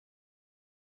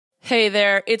Hey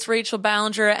there, it's Rachel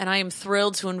Ballinger, and I am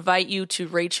thrilled to invite you to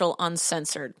Rachel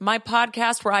Uncensored, my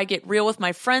podcast where I get real with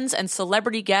my friends and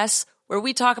celebrity guests, where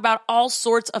we talk about all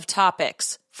sorts of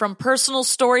topics. From personal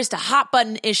stories to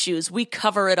hot-button issues, we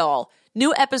cover it all.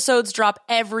 New episodes drop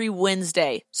every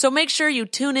Wednesday, so make sure you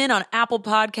tune in on Apple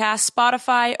Podcasts,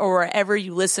 Spotify, or wherever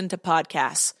you listen to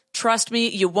podcasts. Trust me,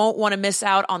 you won't want to miss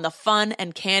out on the fun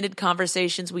and candid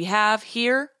conversations we have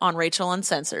here on Rachel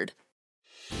Uncensored.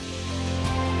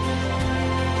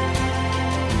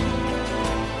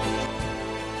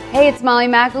 Hey, it's Molly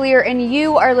McAleer, and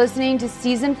you are listening to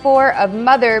Season 4 of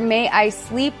Mother May I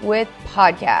Sleep With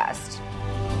podcast.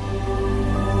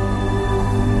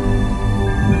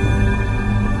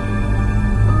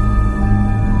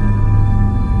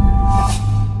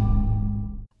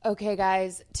 Okay,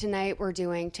 guys, today we're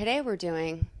doing,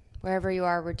 wherever you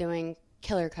are, we're doing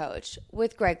Killer Coach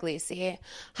with Greg Lisi.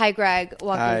 Hi, Greg.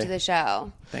 Welcome to the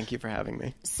show. Thank you for having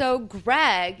me. So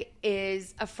Greg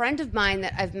is a friend of mine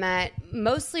that I've met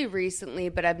mostly recently,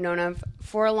 but I've known him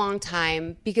for a long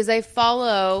time because I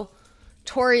follow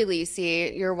Tori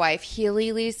Lisi, your wife, Healy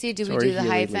Lisi. Do we do the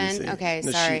hyphen? Lisi. Okay,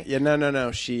 no, sorry.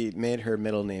 No. She made her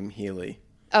middle name Healy.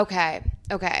 Okay.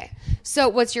 So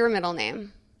what's your middle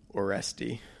name?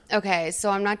 Oresti. Okay, so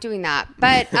I'm not doing that.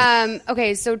 But,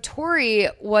 okay, so Tori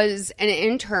was an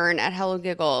intern at Hello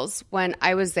Giggles when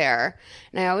I was there.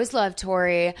 And I always loved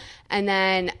Tori. And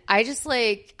then I just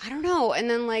I don't know. And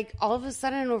then all of a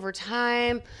sudden over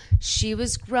time, she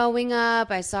was growing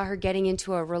up. I saw her getting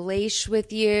into a relation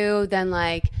with you. Then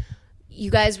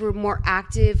you guys were more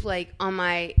active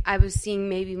I was seeing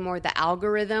maybe more the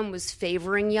algorithm was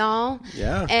favoring y'all.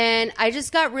 Yeah. And I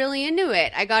just got really into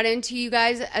it. I got into you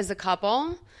guys as a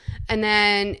couple. And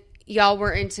then y'all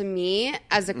were into me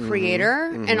as a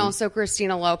creator and also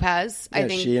Christina Lopez. Yeah, I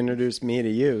think she introduced me to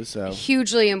you. So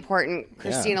hugely important,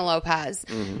 Christina Lopez.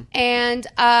 And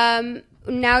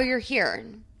now you're here.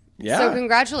 Yeah. So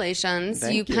congratulations.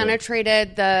 Thank you.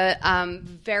 Penetrated the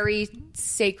very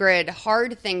sacred,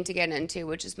 hard thing to get into,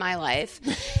 which is my life.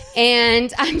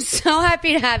 And I'm so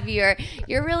happy to have you here.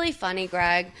 You're really funny,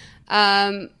 Greg.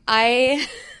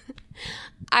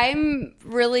 I'm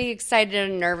really excited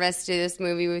and nervous to do this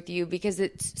movie with you because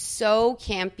it's so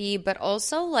campy, but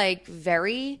also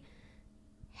very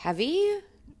heavy.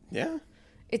 Yeah.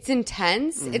 It's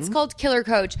intense. It's called Killer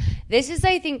Coach. This is,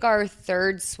 I think, our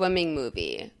third swimming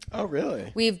movie. Oh,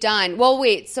 really? We've done. Well,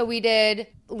 wait. So we did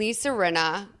Lisa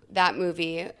Rinna, that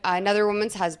movie, Another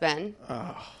Woman's Husband.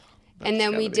 Oh. And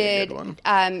then we did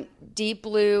Deep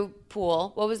Blue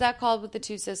Pool. What was that called with the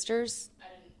two sisters?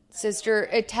 Ted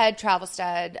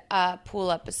Travelstead pool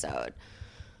episode.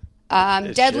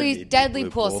 Deadly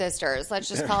Pool Sisters. Let's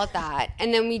just call it that.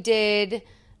 And then we did,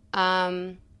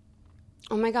 oh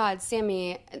my God,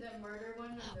 Sammy. The murder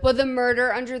one? Well, the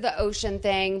murder under the ocean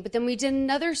thing. But then we did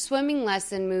another swimming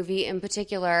lesson movie in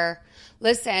particular.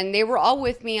 Listen, they were all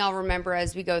with me. I'll remember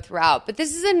as we go throughout. But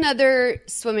this is another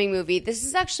swimming movie. This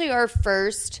is actually our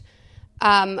first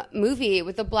movie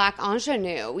with a black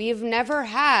ingenue. We've never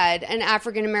had an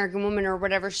African-American woman or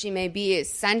whatever she may be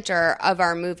as center of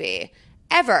our movie,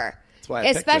 ever. That's why I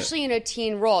picked especially it. In a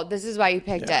teen role. This is why you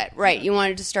picked it. Right. You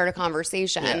wanted to start a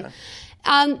conversation.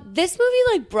 Yeah. This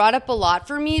movie brought up a lot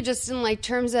for me just in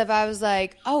terms of I was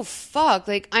like, oh, fuck.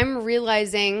 I'm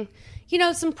realizing,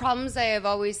 some problems I have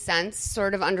always sensed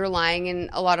sort of underlying in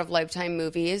a lot of Lifetime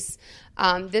movies.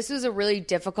 This was a really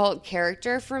difficult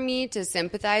character for me to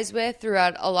sympathize with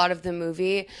throughout a lot of the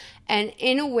movie. And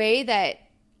in a way that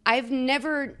I've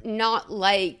never not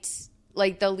liked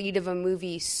the lead of a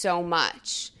movie so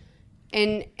much.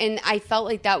 And I felt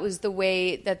like that was the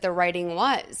way that the writing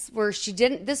was, where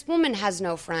this woman has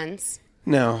no friends.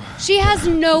 No. She has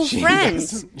no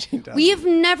friends. She doesn't. We have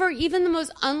never, even the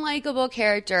most unlikable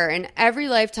character in every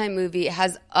Lifetime movie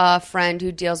has a friend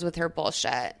who deals with her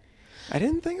bullshit. I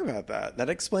didn't think about that. That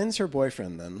explains her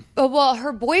boyfriend then. Well,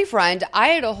 her boyfriend, I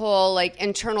had a whole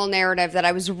internal narrative that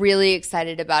I was really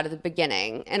excited about at the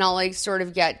beginning. And I'll sort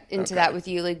of get into that with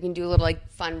you. We can do a little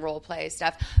fun role play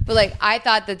stuff. But I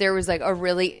thought that there was a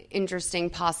really interesting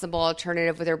possible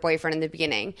alternative with her boyfriend in the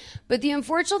beginning. But the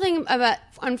unfortunate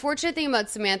thing about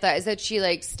Samantha is that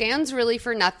she stands really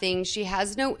for nothing. She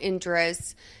has no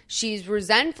interests. She's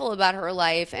resentful about her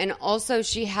life, and also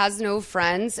she has no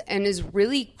friends and is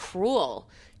really cruel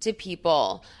to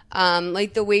people.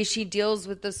 The way she deals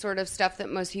with the sort of stuff that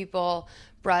most people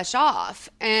brush off.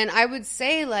 And I would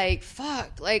say,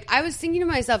 fuck. I was thinking to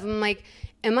myself, I'm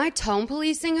am I tone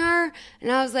policing her?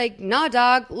 And I was like, nah,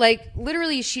 dog.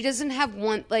 Literally, she doesn't have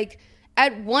one,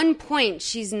 at one point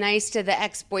she's nice to the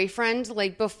ex-boyfriend,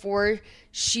 like before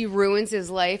she ruins his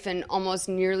life and almost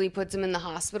nearly puts him in the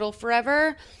hospital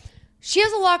forever. She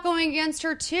has a lot going against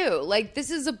her too. Like,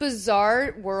 this is a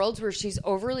bizarre world where she's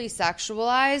overly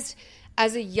sexualized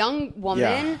as a young woman.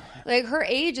 Yeah. Like, her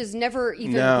age is never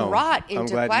even brought into I'm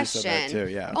glad question. You said that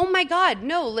too, yeah. Oh my God,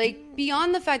 no. Like,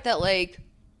 beyond the fact that, like,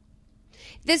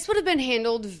 this would have been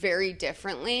handled very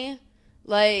differently.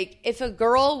 Like, if a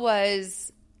girl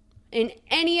was in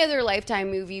any other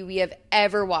Lifetime movie we have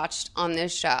ever watched on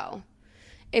this show,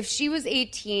 if she was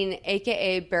 18,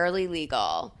 aka barely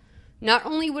legal, not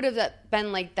only would have that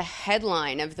been like the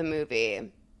headline of the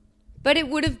movie, but it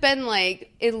would have been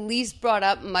like at least brought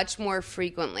up much more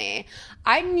frequently.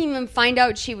 I didn't even find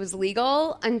out she was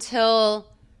legal until,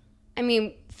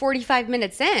 45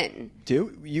 minutes in.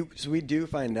 So we do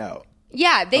find out.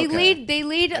 Yeah, they Okay.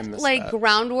 laid like that.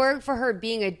 groundwork for her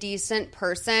being a decent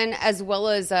person as well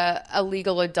as a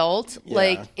legal adult, Yeah.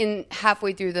 like in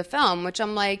halfway through the film, which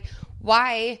I'm like,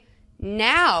 why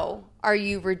now are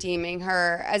you redeeming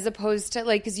her as opposed to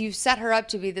like, because you've set her up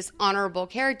to be this honorable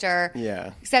character.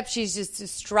 Yeah. Except she's just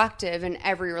destructive in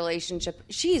every relationship.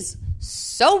 She's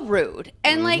so rude.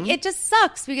 And like, it just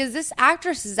sucks because this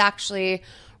actress is actually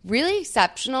really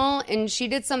exceptional and she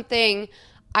did something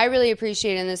I really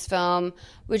appreciate in this film,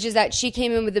 which is that she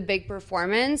came in with a big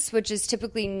performance, which is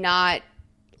typically not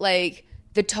like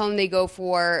the tone they go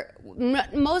for.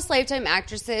 Most Lifetime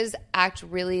actresses act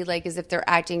really like as if they're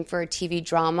acting for a TV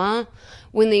drama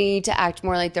when they need to act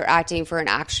more like they're acting for an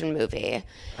action movie.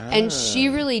 And she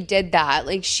really did that.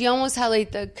 Like, she almost had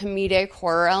like the comedic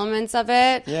horror elements of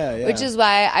it. Yeah. Which is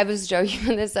why I was joking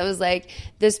with this. I was like,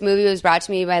 this movie was brought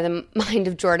to me by the mind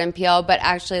of Jordan Peele, but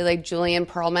actually like Julian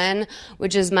Perlman,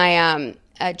 which is my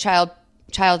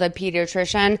childhood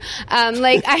pediatrician.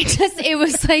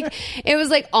 It was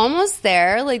like almost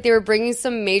there. Like, they were bringing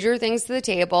some major things to the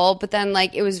table, but then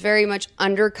like it was very much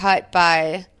undercut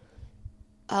by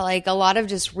like a lot of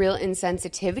just real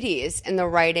insensitivities in the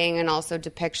writing and also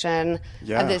depiction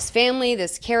of this family,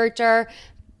 this character.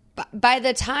 By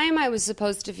the time I was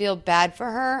supposed to feel bad for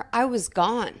her, I was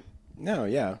gone. No,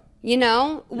 yeah. You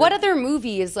know? What other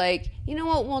movie is like, you know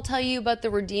what will tell you about the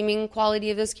redeeming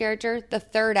quality of this character? The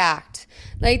third act.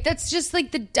 Like, that's just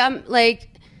like the dumb, like,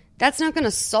 that's not going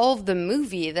to solve the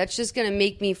movie. That's just going to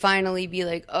make me finally be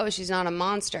like, oh, she's not a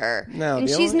monster. No, and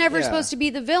the she's only- never yeah. supposed to be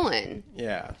the villain.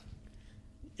 Yeah.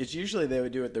 It's usually they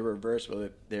would do it the reverse, where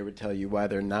they would tell you why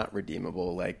they're not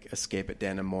redeemable, like Escape at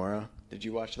Dannemora. Did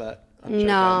you watch that? On Showtime?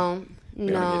 No. We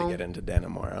don't need to get into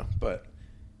Dannemora, but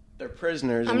they're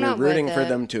prisoners I'm and you're not with rooting for it.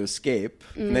 them to escape,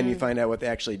 and then you find out what they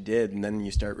actually did, and then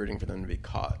you start rooting for them to be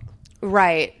caught.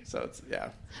 Right. So it's, yeah.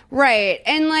 Right.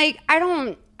 And like, I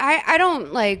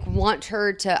don't like want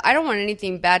her to, I don't want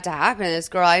anything bad to happen to this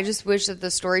girl. I just wish that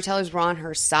the storytellers were on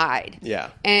her side.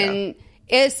 Yeah. And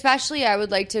especially I would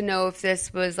like to know if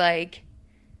this was like,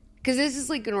 because this is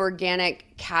like an organic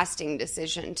casting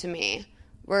decision to me,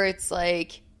 where it's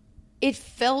like, it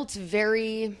felt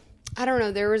very, I don't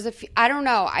know, there was I don't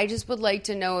know. I just would like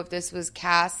to know if this was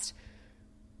cast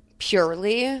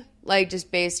purely, like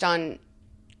just based on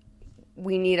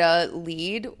we need a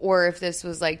lead, or if this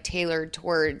was like tailored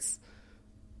towards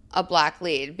a black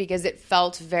lead, because it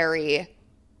felt very,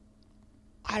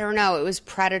 I don't know, it was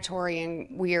predatory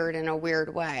and weird in a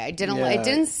weird way. It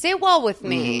didn't sit well with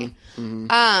me.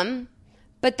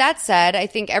 But that said, I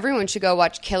think everyone should go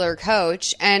watch Killer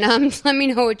Coach and let me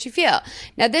know what you feel.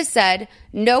 Now, this said,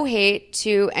 no hate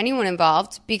to anyone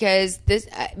involved, because this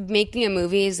making a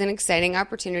movie is an exciting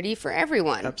opportunity for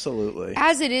everyone. Absolutely.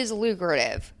 As it is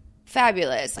lucrative.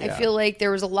 Fabulous. I Yeah. feel like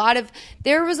there was a lot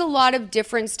of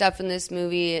different stuff in this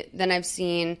movie than I've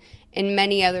seen in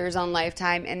many others on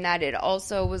Lifetime, and that it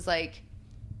also was like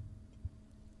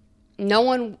no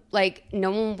one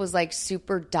was like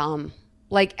super dumb.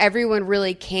 Like, everyone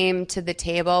really came to the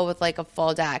table with like a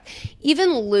full deck. Even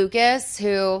Lucas,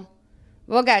 who,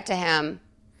 we'll get to him.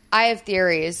 I have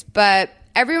theories, but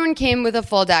everyone came with a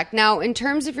full deck. Now, in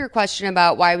terms of your question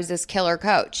about why was this Killer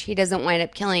Coach, he doesn't wind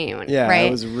up killing anyone, Yeah, right?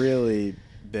 I was really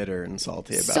bitter and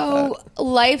salty about So that.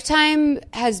 Lifetime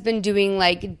has been doing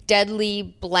like deadly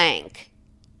blank,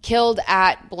 killed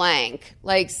at blank,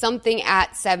 like something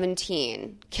at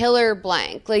 17, killer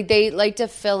blank. Like, they like to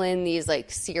fill in these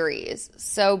like series.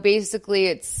 So basically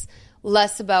it's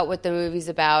less about what the movie's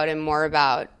about and more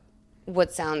about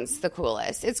what sounds the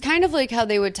coolest. It's kind of like how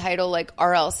they would title like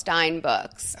R.L. Stein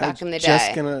books back in the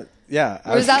day.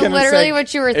 Was that literally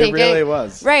what you were thinking? It really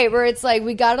was. Right, where it's like,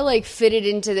 we got to like fit it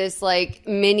into this like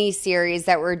mini series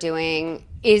that we're doing.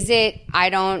 Is it?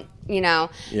 I don't Yeah.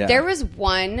 Yeah. There was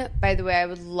one, by the way, I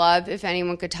would love if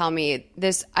anyone could tell me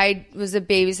this. I was a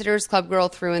Babysitter's Club girl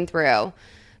through and through,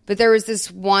 but there was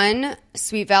this one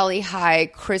Sweet Valley High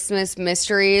Christmas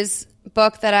Mysteries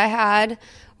book that I had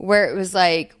where it was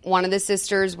like one of the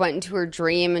sisters went into her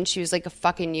dream and she was like a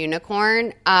fucking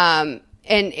unicorn. And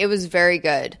it was very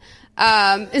good.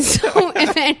 And so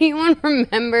if anyone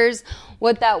remembers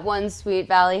what that one Sweet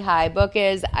Valley High book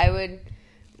is, I would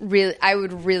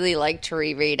really like to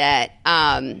reread it.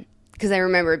 Because I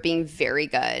remember it being very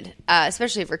good,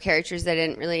 especially for characters that I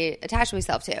didn't really attach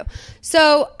myself to.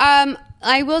 So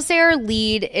I will say our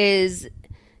lead is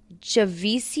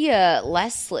Javicia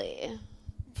Leslie.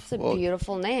 It's a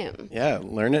beautiful name. Yeah,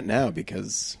 learn it now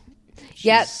because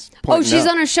Yep. She's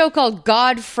on a show called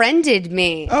God Friended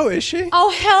Me. Oh, is she? Oh,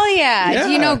 hell yeah.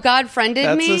 Do you know God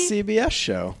Friended Me? That's a CBS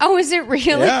show. Oh, is it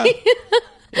really? Yeah.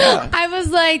 Yeah. I was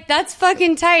like, that's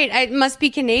fucking tight. It must be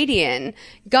Canadian.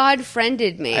 God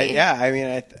Friended Me.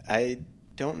 I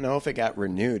don't know if it got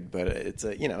renewed, but it's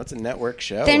a network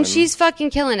show. Then she's fucking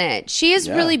killing it. She is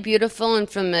Yeah. really beautiful and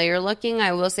familiar looking,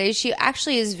 I will say. She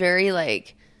actually is very,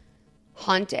 like,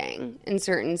 haunting in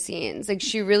certain scenes. Like,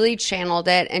 she really channeled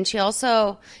it. And she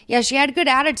also, she had good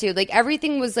attitude. Like,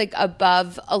 everything was, like,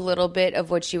 above a little bit of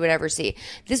what she would ever see.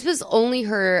 This was only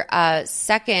her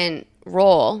second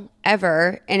role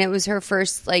ever, and it was her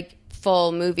first, like,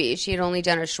 full movie. She had only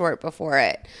done a short before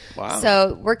it. Wow.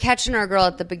 So we're catching our girl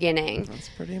at the beginning. That's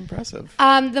pretty impressive.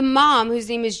 The mom, whose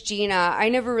name is Gina, I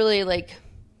never really, like,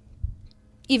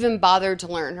 even bothered to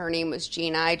learn her name was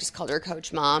Gina. I just called her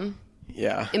Coach Mom.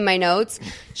 Yeah. In my notes.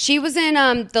 She was in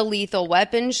the Lethal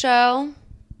Weapon show.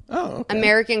 Oh, okay.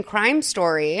 American Crime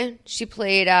Story. She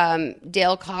played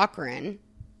Dale Cochran.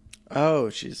 Oh,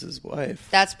 she's his wife.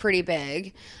 That's pretty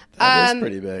big. That is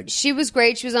pretty big. She was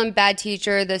great. She was on Bad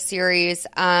Teacher, the series.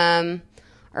 Are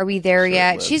we there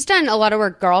yet? Lived. She's done a lot of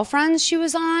work. Girlfriends she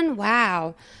was on.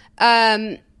 Wow.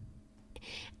 Like,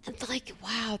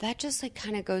 wow, that just, like,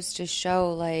 kind of goes to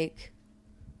show, like,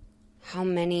 how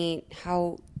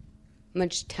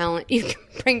much talent you can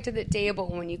bring to the table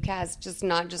when you cast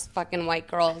not just fucking white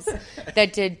girls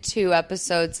that did 2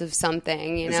 episodes of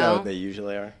something, you know? Is that what they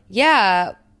usually are?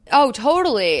 Yeah. Oh,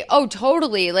 totally.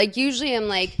 Like, usually I'm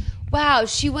like, wow,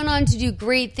 she went on to do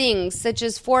great things, such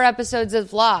as 4 episodes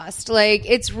of Lost. Like,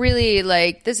 it's really,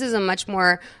 like, this is a much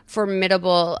more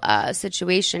formidable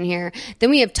situation here.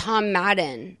 Then we have Tom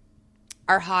Madden,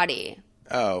 our hottie.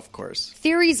 Oh, of course.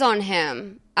 Theories on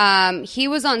him. He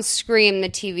was on Scream, the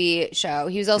TV show.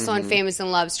 He was also on Famous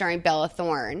in Love, starring Bella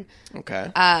Thorne.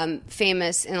 Okay.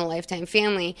 Famous in a Lifetime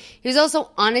family. He was also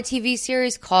on a TV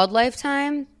series called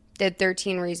Lifetime. Did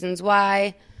 13 Reasons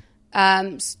Why.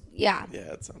 Yeah,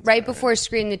 that sounds right before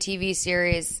Scream, the TV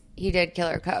series, he did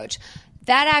Killer Coach.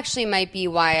 That actually might be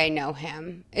why I know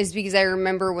him, is because I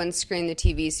remember when Scream, the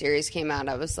TV series came out,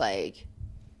 I was like,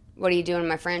 what are you doing in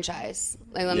my franchise?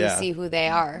 Like, let me see who they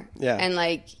are. Yeah. And,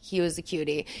 like, he was a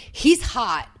cutie. He's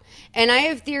hot. And I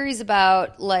have theories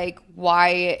about, like,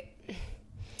 why,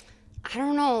 I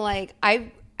don't know, like,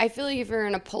 I feel like if you're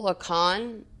going to pull a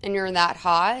con and you're that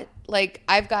hot, like,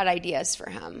 I've got ideas for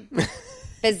him.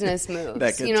 Business moves.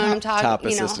 That good you know what I'm talking top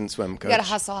about? assistant swim coach. You got to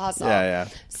hustle. Yeah.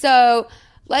 So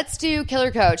let's do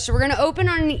Killer Coach. So we're going to open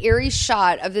on an eerie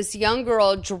shot of this young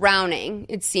girl drowning,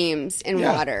 it seems, in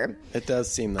water. It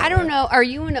does seem that I don't way. know.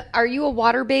 Are you a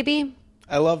water baby?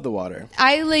 I love the water.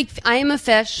 I am a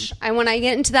fish. When I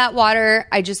get into that water,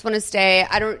 I just want to stay.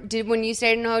 When you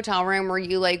stayed in a hotel room, were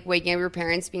you, like, waking up your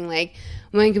parents being like,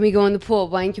 when can we go in the pool?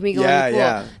 When can we go in the pool?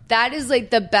 Yeah. That is,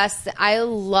 like, the best. I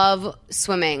love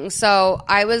swimming. So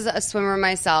I was a swimmer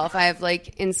myself. I have,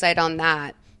 like, insight on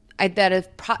that. I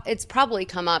bet it's probably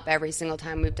come up every single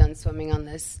time we've done swimming on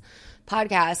this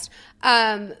podcast.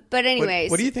 But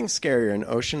anyways. What do you think's scarier, an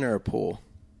ocean or a pool?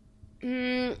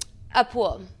 A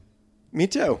pool. Me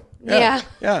too. Yeah.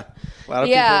 Yeah. A lot of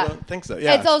people don't think so.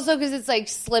 Yeah. It's also because it's, like,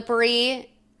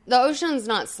 slippery. The ocean's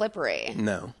not slippery.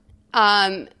 No.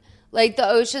 Like, the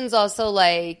ocean's also,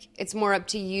 like, it's more up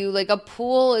to you. Like, a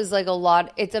pool is, like,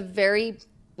 it's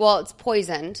it's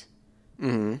poisoned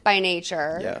by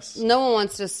nature. Yes. No one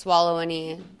wants to swallow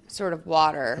any sort of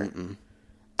water.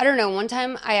 I don't know. One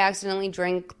time I accidentally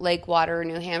drank lake water in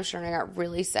New Hampshire and I got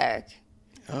really sick.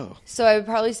 Oh. So I would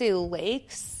probably say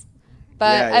lakes.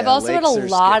 But I've also had a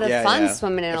lot of fun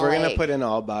swimming in a lake. If we're going to put in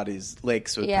all bodies,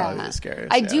 lakes would probably be the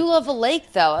scariest. I do love a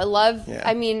lake, though. Yeah.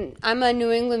 I mean, I'm a New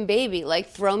England baby.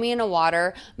 Like, throw me in a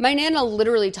water. My Nana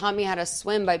literally taught me how to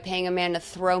swim by paying a man to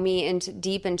throw me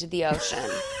deep into the ocean.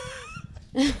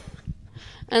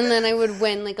 And then I would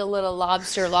win, like, a little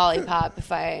lobster lollipop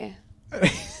if I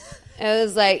It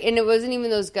was like, and it wasn't even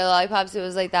those good lollipops. It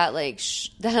was like that, like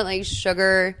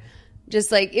sugar,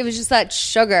 just like, it was just that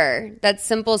sugar, that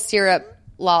simple syrup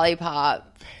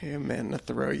lollipop. Hey, man, to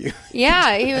throw you.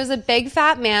 Yeah, he was a big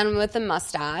fat man with a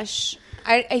mustache.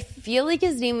 I feel like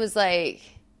his name was like,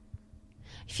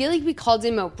 I feel like we called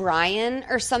him O'Brien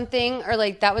or something, or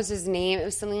like that was his name. It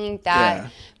was something like that. Yeah.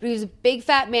 But he was a big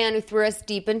fat man who threw us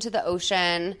deep into the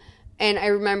ocean. And I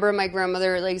remember my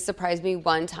grandmother like surprised me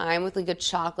one time with like a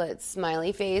chocolate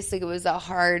smiley face. Like it was a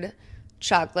hard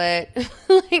chocolate.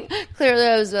 Like clearly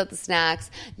I was about the snacks,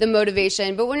 the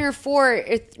motivation. But when you're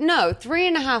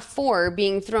 3.5, 4,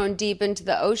 being thrown deep into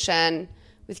the ocean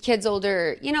with kids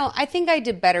older, I think I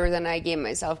did better than I gave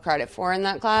myself credit for in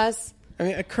that class. I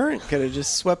mean, a current could have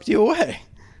just swept you away.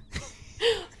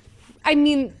 I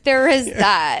mean, there is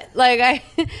that. Like,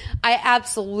 I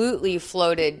absolutely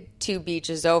floated 2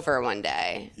 beaches over one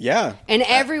day. Yeah. And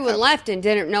everyone left and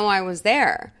didn't know I was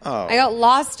there. Oh. I got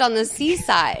lost on the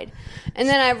seaside. And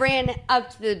then I ran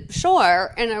up to the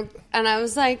shore, and I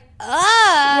was like,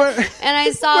 ah! And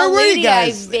I saw a lady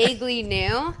I vaguely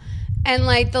knew. And,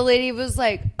 like, the lady was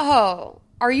like, oh,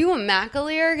 are you a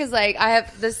McAleer? Because, like, I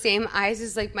have the same eyes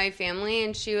as, like, my family.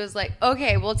 And she was like,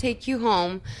 okay, we'll take you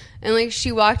home. And, like,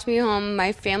 she walked me home.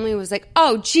 My family was like,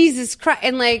 oh, Jesus Christ.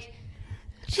 And, like,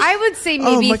 I would say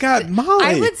maybe... Oh, my God, Molly.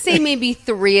 I would say maybe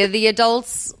 3 of the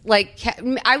adults, like,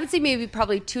 I would say maybe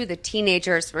probably 2 of the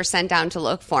teenagers were sent down to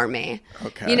look for me.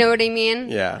 Okay. You know what I mean?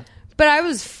 Yeah. But I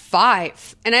was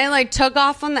 5. And I, like, took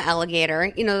off on the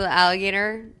alligator. You know, the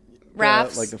alligator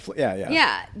rafts? Yeah.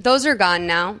 Yeah, those are gone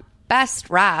now. Best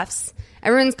rafts.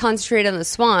 Everyone's concentrated on the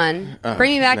swan.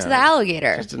 Bring me back to the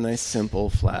alligator. Just a nice, simple,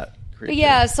 flat creature. But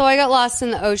yeah, so I got lost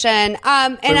in the ocean.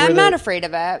 And I'm not afraid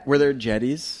of it. Were there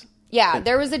jetties? Yeah,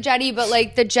 there was a jetty, but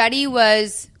like the jetty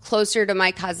was closer to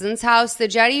my cousin's house. The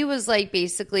jetty was like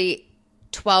basically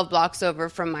 12 blocks over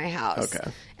from my house. Okay.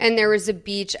 And there was a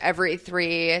beach every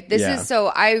 3.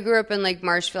 So I grew up in like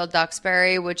Marshfield,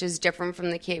 Duxbury, which is different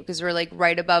from the Cape because we're like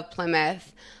right above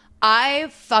Plymouth. I'm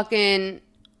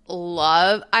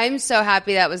so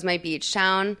happy that was my beach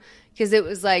town because it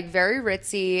was like very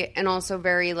ritzy and also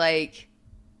very like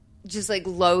just like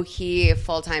low key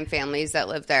full time families that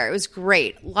lived there. It was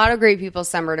great. A lot of great people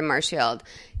summered in Marshfield.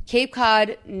 Cape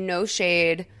Cod, no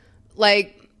shade.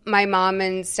 Like my mom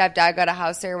and stepdad got a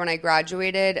house there when I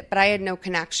graduated, but I had no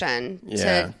connection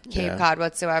to Cape Cod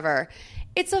whatsoever.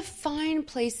 It's a fine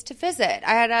place to visit.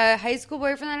 I had a high school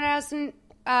boyfriend that I was in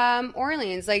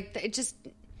Orleans. Like it just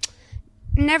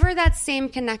never that same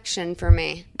connection for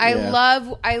me. I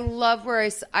love where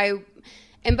I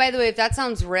and by the way, if that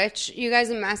sounds rich, you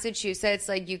guys in Massachusetts,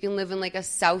 like you can live in like a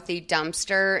Southie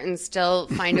dumpster and still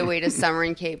find a way to summer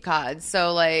in Cape Cod.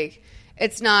 So like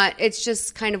it's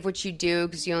just kind of what you do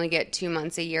because you only get 2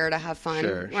 months a year to have fun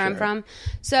where I'm from.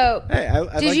 So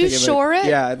did you shore it?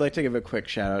 Yeah, I'd like to give a quick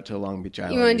shout out to Long Beach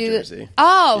Island, New Jersey.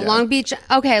 Long Beach.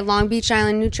 Okay, Long Beach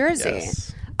Island, New Jersey.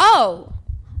 Yes. Oh,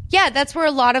 yeah, that's where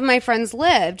a lot of my friends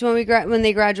lived when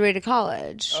they graduated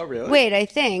college. Oh, really? Wait, I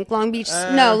think Long Beach.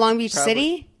 Long Beach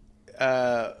City.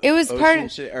 It was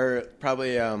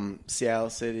probably Seattle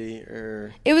City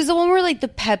or. It was the one where like the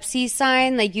Pepsi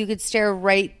sign, like you could stare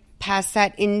right past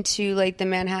that into like the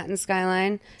Manhattan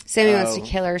skyline. Sammy wants to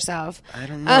kill herself. I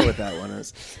don't know what that one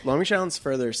is. Long Beach Island's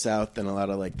further south than a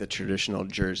lot of like the traditional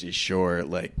Jersey Shore,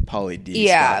 like Pauly D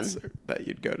spots that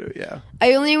you'd go to. Yeah,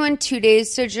 I only went 2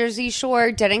 days to Jersey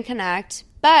Shore, didn't connect,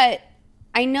 but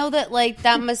I know that like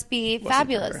that must be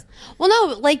fabulous. Well,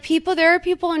 no, like there are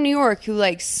people in New York who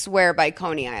like swear by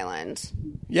Coney Island.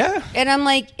 Yeah, and I'm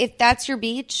like, if that's your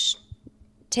beach,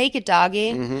 take it,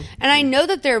 doggy. Mm-hmm. And I know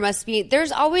that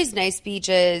there's always nice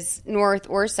beaches north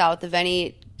or south of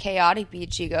any chaotic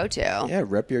beach you go to. Yeah,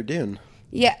 rep your dune.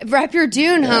 Yeah, rep your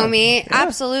dune, homie. Yeah.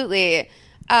 Absolutely.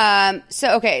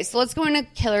 So let's go into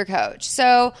Killer Coach.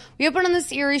 So we open on this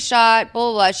eerie shot, blah,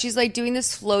 blah, blah. She's like doing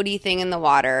this floaty thing in the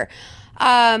water.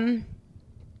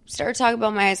 Start talking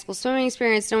about my high school swimming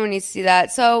experience. No one needs to see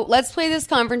that. So let's play this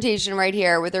confrontation right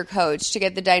here with her coach to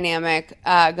get the dynamic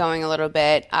going a little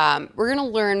bit. We're going to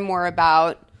learn more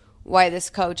about why this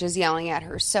coach is yelling at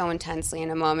her so intensely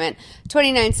in a moment.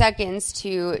 29 seconds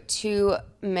to 2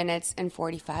 minutes and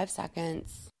 45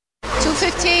 seconds.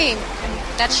 2:15.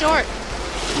 That's short.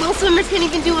 Most swimmers can't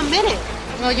even do a minute.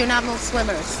 Well, you're not most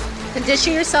swimmers.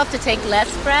 Condition yourself to take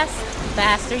less breaths,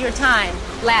 faster your time.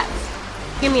 Laps.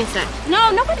 Give me a sec.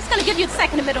 No, nobody's going to give you a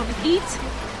sec in the middle of the heat.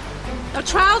 The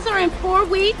trials are in 4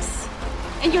 weeks,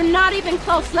 and you're not even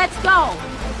close. Let's go.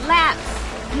 Laps.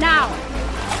 Now.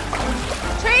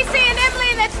 Tracy and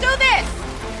Emily, let's do this.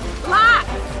 Lock.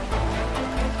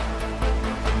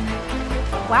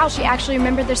 Wow, she actually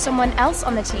remembered there's someone else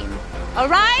on the team. All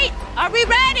right, are we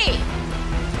ready?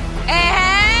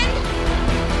 And...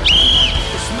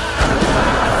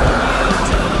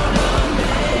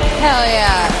 Hell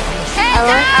yeah.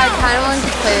 I kind of want to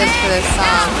play this for this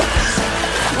song.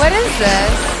 What is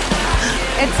this?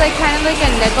 It's like kind of like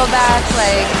a Nickelback,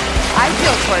 like, I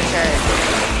feel tortured.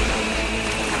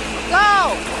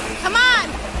 Go! Come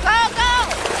on! Go, go!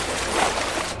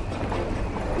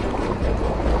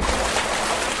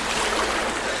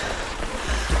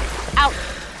 Out!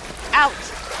 Out!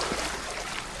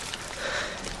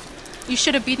 You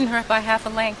should have beaten her by half a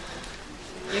length.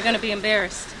 You're gonna be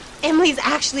embarrassed. Emily's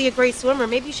actually a great swimmer.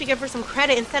 Maybe you should give her some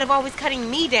credit instead of always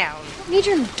cutting me down. I don't need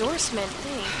your endorsement,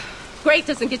 thanks. Great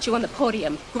doesn't get you on the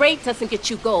podium. Great doesn't get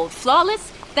you gold.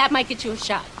 Flawless, that might get you a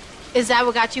shot. Is that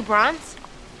what got you bronze?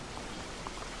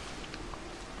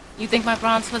 You think my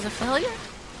bronze was a failure?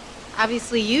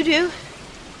 Obviously you do.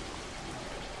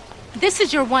 This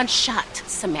is your one shot,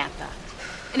 Samantha.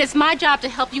 And it's my job to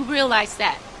help you realize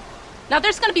that. Now,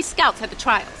 there's going to be scouts at the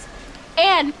trials.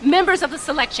 And members of the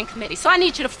selection committee, so I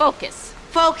need you to focus.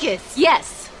 Focus.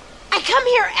 Yes. I come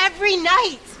here every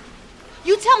night.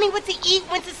 You tell me what to eat,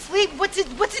 when to sleep, what to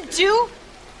do.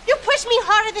 You push me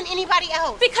harder than anybody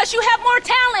else. Because you have more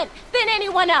talent than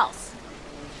anyone else.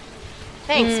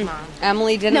 Thanks, Mom.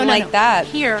 Emily didn't like that.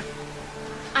 Here,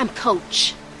 I'm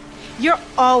coach. You're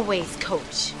always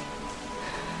coach.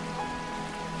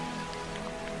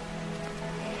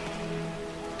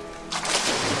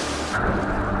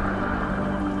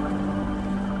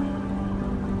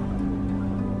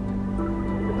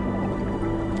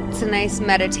 It's a nice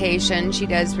meditation she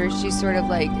does where she sort of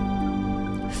like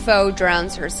faux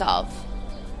drowns herself.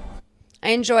 I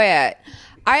enjoy it.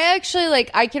 I actually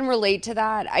I can relate to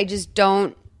that. I just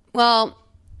don't. Well,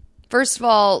 first of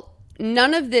all,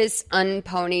 none of this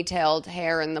unponytailed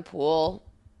hair in the pool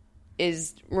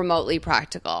is remotely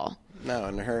practical. No,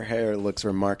 and her hair looks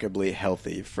remarkably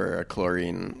healthy for a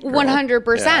chlorine girl.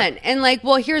 100%. Yeah. And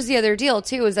here's the other deal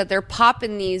too, is that they're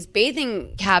popping these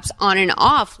bathing caps on and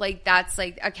off like that's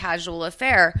like a casual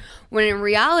affair. When in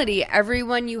reality,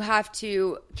 everyone, you have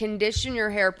to condition your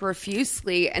hair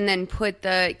profusely and then put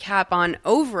the cap on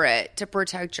over it to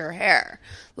protect your hair.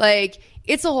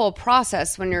 It's a whole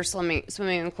process when you're swimming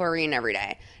in chlorine every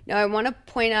day. Now, I want to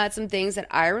point out some things that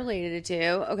I related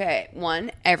to. Okay,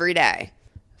 one, every day.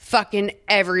 Fucking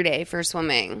every day for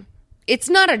swimming. It's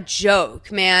not a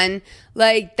joke, man.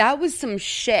 That was some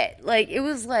shit. It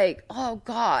was oh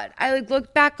God. I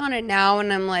look back on it now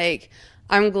and I'm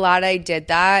I'm glad I did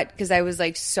that because I was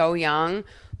so young.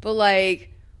 But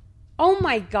oh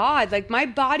my God, my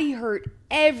body hurt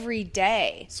every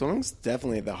day. Swimming's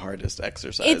definitely the hardest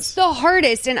exercise. It's the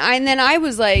hardest. And then I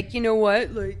was you know what?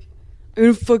 I'm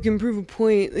gonna fucking prove a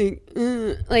point.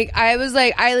 I was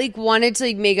I wanted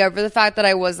to make up for the fact that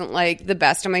I wasn't the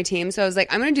best on my team. So I was I'm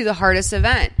gonna do the hardest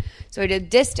event. So I did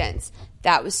distance.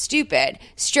 That was stupid.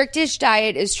 Strictish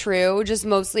diet is true, just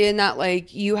mostly in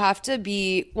that you have to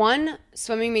be, one,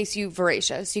 swimming makes you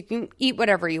voracious. You can eat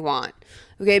whatever you want.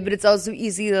 Okay, but it's also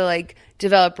easy to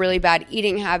develop really bad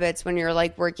eating habits when you're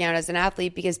working out as an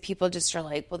athlete because people just are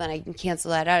well, then I can cancel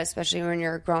that out, especially when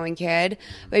you're a growing kid.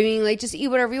 But I mean, just eat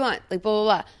whatever you want, blah, blah,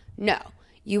 blah. No,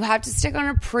 you have to stick on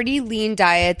a pretty lean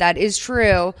diet. That is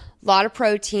true. A lot of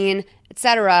protein,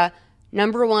 etc.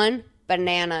 Number one,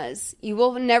 bananas. You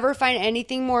will never find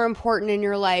anything more important in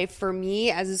your life for me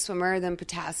as a swimmer than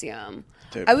potassium.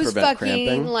 I was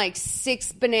fucking cramping?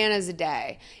 6 bananas a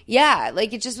day. Yeah,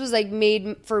 it just was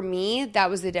made for me. That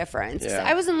was the difference. Yeah.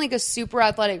 I wasn't a super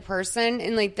athletic person,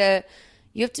 and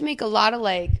you have to make a lot of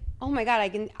oh my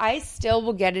God, I still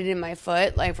will get it in my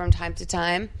foot from time to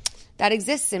time. That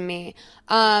exists in me.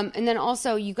 And then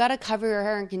also, you got to cover your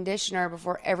hair in conditioner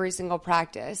before every single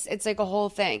practice. It's a whole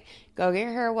thing. Go get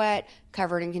your hair wet,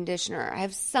 cover it in conditioner. I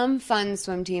have some fun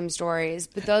swim team stories,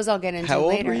 but those I'll get into later.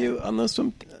 How old were you on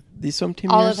these swim team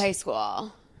All years? of high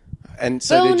school. And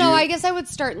so I guess I would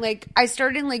start I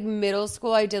started in middle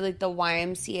school. I did the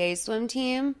YMCA swim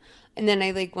team, and then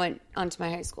I went onto my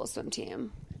high school swim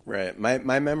team. Right.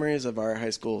 My memories of our high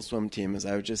school swim team is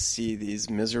I would just see these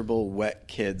miserable, wet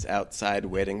kids outside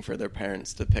waiting for their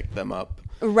parents to pick them up.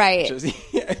 Right.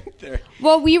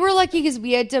 Well, we were lucky because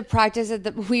we had to practice at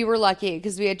the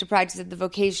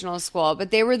vocational school, but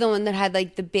they were the one that had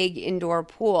the big indoor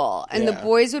pool, and the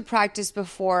boys would practice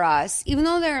before us, even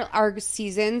though our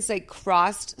seasons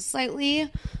crossed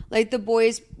slightly.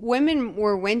 Women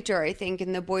were winter, I think,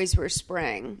 and the boys were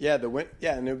spring. Yeah,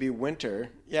 and it would be winter.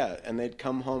 Yeah, and they'd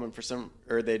come home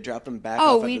and they'd drop them back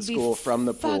off at the school from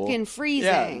the pool. Fucking freezing.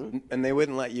 Yeah, and they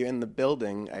wouldn't let you in the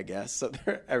building, I guess. So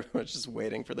everyone's just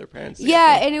waiting for their parents to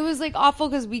Yeah, get there. and it was like awful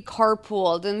because we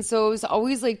carpooled, and so it was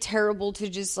always like terrible to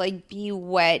just like be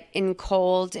wet and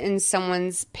cold in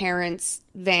someone's parents'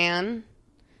 van.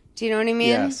 Do you know what I mean?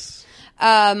 Yes.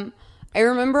 I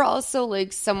remember also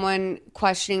like someone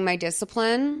questioning my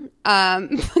discipline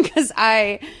because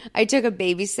I took a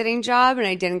babysitting job and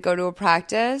I didn't go to a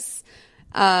practice.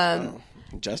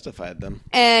 Justified them.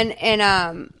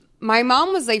 And my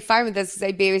mom was like fine with this because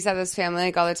I babysat this family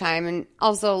like all the time, and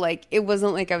also like it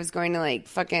wasn't like I was going to like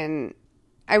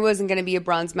I wasn't going to be a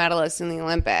bronze medalist in the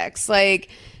Olympics. Like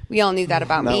we all knew that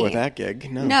about me. Not with that gig.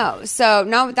 No, so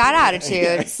not with that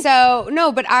attitude. So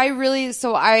no, but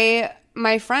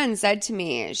my friend said to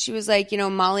me, she was like,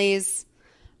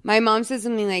 my mom said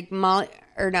something like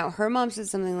her mom said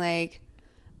something like,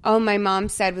 oh, my mom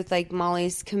said with like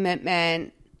Molly's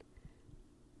commitment,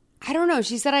 I don't know,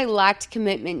 she said I lacked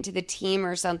commitment to the team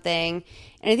or something.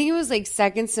 And I think it was like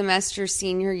second semester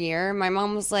senior year. My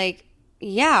mom was like,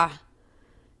 yeah.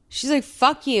 She's like,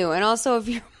 fuck you. And also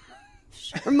if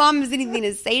her mom has anything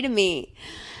to say to me.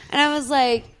 And I was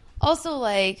like, also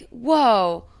like,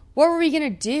 whoa. What were we going to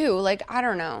do? Like, I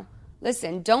don't know.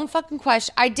 Listen, don't fucking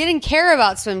question. I didn't care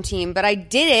about swim team, but I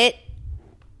did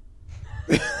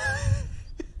it.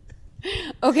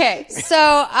 Okay,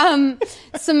 so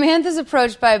Samantha's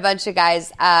approached by a bunch of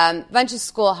guys, a bunch of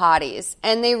school hotties,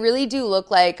 and they really do look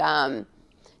like,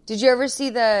 did you ever see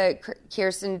the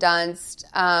Kirsten Dunst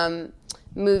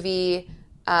movie,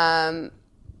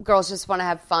 Girls Just Want to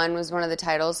Have Fun was one of the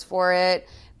titles for it,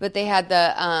 but they had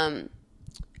the...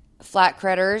 Flat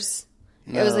Critters.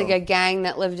 No. It was like a gang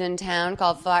that lived in town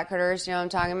called Flat Critters. You know what I'm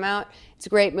talking about? It's a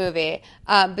great movie.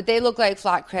 But they look like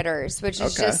Flat Critters, which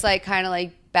is just like kind of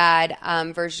like bad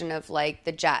version of like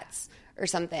the Jets or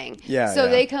something. Yeah. So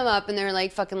they come up and they're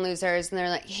like fucking losers and they're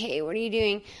like, hey, what are you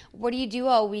doing? What do you do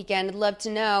all weekend? I'd love to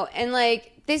know. And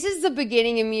like, this is the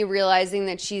beginning of me realizing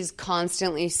that she's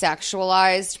constantly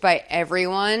sexualized by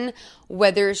everyone,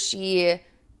 whether she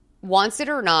wants it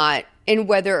or not, and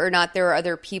whether or not there are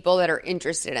other people that are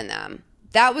interested in them.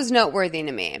 That was noteworthy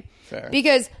to me. Fair.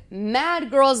 Because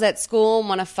mad girls at school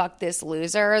want to fuck this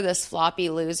loser, this floppy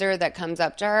loser that comes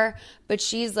up to her. But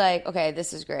she's like, okay,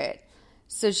 this is great.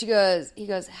 So he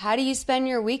goes, how do you spend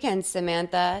your weekends,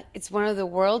 Samantha? It's one of the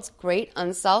world's great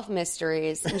unsolved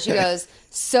mysteries. And she goes,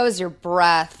 so is your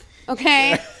breath.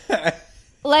 Okay?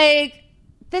 Like,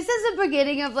 this is the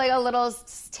beginning of like a little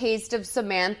taste of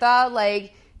Samantha.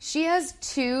 Like, she has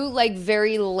two, like,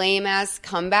 very lame-ass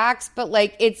comebacks, but,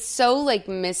 like, it's so, like,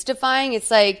 mystifying. It's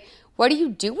like, what do you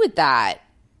do with that?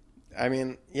 I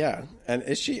mean, yeah. And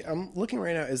is she, I'm looking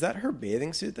right now, is that her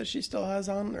bathing suit that she still has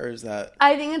on, or is that?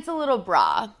 I think it's a little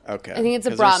bra. Okay. I think it's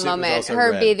a bra moment.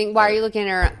 Her bathing, why are you looking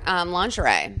at her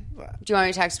lingerie? Do you want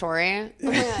me to text Tori? Oh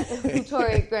my God.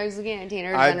 Tori, Greg's looking at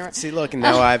Tina. See, look,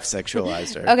 now I've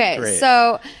sexualized her. Okay, great.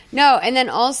 So, no, and then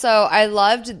also,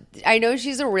 I know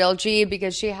she's a real G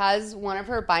because she has one of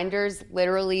her binders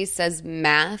literally says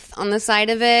math on the side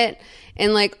of it.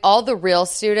 And, like, all the real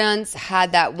students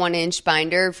had that 1-inch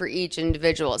binder for each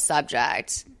individual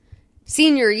subject.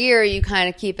 Senior year, you kind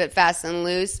of keep it fast and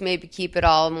loose, maybe keep it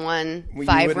all in one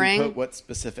 5-ring. You wouldn't put what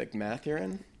specific math you're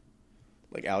in?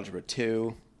 Like Algebra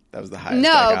 2? That was the highest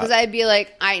No, because I'd be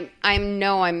like, I'm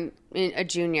a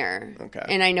junior. Okay.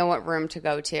 And I know what room to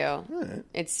go to. Right.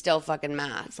 It's still fucking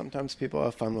math. Sometimes people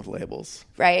have fun with labels.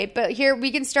 Right? But here,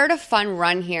 we can start a fun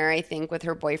run here, I think, with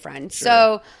her boyfriend.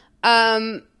 Sure.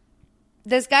 So,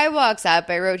 this guy walks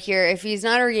up. I wrote here, if he's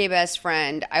not her gay best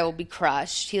friend, I will be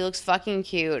crushed. He looks fucking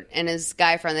cute. And his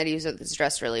guy friend that he's with is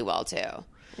dressed really well, too.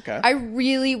 Okay. I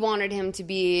really wanted him to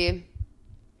be...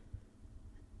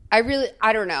 I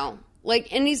don't know.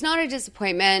 Like, and he's not a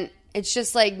disappointment. It's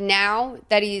just, like, now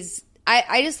that he's...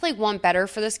 I just, like, want better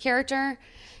for this character.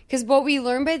 Because what we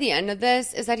learn by the end of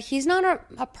this is that he's not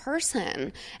a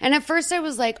person. And at first I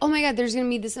was like, oh, my God, there's going to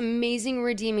be this amazing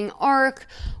redeeming arc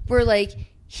where, like...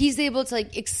 he's able to,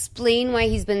 like, explain why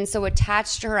he's been so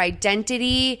attached to her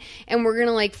identity, and we're going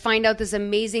to, like, find out this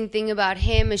amazing thing about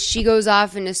him as she goes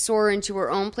off and to soar into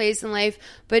her own place in life.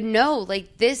 But no,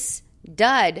 like, this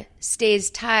dud stays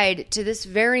tied to this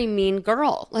very mean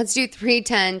girl. Let's do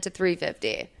 310 to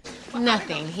 350.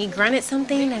 Nothing. He grunted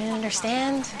something I didn't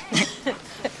understand.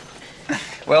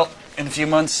 Well, in a few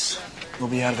months, we'll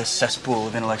be out of this cesspool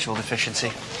of intellectual deficiency.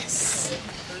 Yes.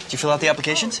 Did you fill out the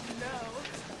applications?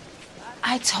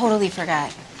 I totally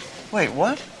forgot. Wait,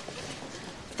 what?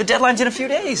 The deadline's in a few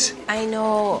days. I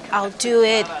know. I'll do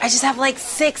it. I just have like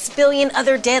 6 billion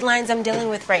other deadlines I'm dealing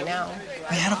with right now.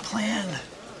 We had a plan.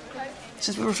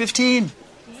 since we were 15.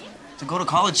 To go to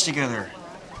college together.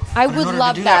 I But in would order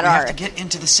love to do that we have arc. to get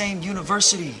into the same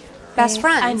university. Best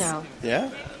friends. I know.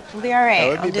 Yeah? We'll be all right. That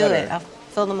would I'll be do better. it. I'll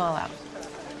fill them all out.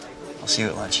 I'll see you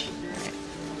at lunch.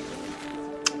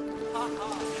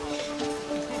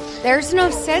 There's no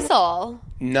sizzle.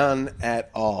 None at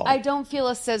all. I don't feel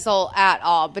a sizzle at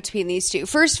all between these two.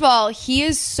 First of all, he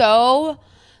is so...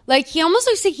 Like, he almost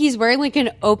looks like he's wearing, like, an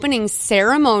opening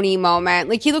ceremony moment.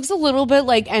 Like, he looks a little bit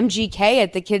like MGK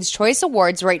at the Kids' Choice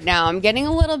Awards right now. I'm getting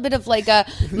a little bit of, like, a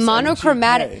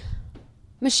monochromatic... MGK?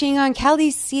 Machine Gun Kelly,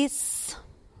 sis.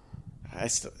 I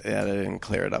didn't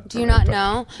clear it up. Do you not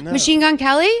know? No. Machine Gun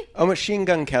Kelly? Oh, Machine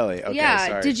Gun Kelly. Okay, Yeah.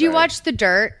 sorry. Did you watch The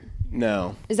Dirt?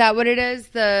 No. Is that what it is?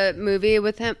 The movie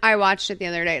with him? I watched it the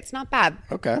other day. It's not bad.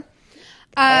 Okay.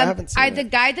 I haven't seen it. The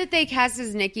guy that they cast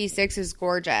as Nikki Sixx is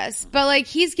gorgeous. But, like,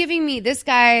 he's giving me... This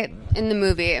guy in the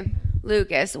movie,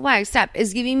 Lucas,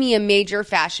 is giving me a major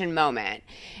fashion moment.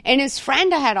 And his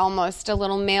friend had almost a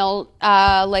little male,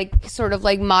 sort of,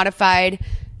 like, modified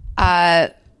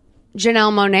Janelle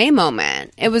Monáe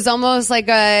moment. It was almost like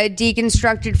a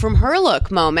deconstructed from her look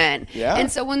moment. Yeah.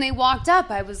 And so when they walked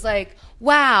up, I was like,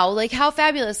 wow, like, how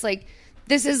fabulous. Like,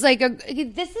 this is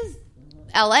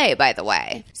LA, by the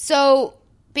way. So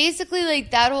basically,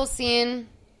 like, that whole scene,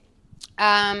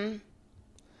 I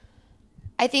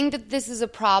think that this is a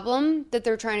problem that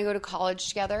they're trying to go to college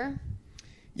together.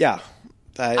 Yeah.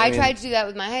 I tried to do that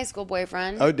with my high school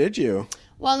boyfriend. Oh, did you?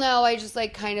 Well, no, I just,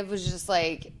 like, kind of was just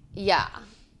like, yeah.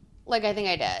 Like, I think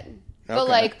I did. But,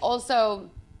 Okay. like, also,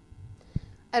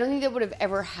 I don't think that would have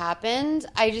ever happened.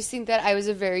 I just think that I was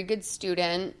a very good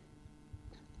student.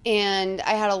 And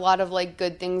I had a lot of, like,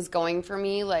 good things going for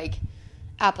me, like,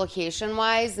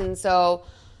 application-wise. And so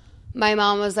my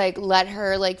mom was like, let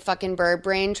her, like, fucking bird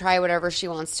brain try whatever she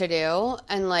wants to do.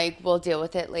 And, like, we'll deal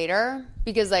with it later.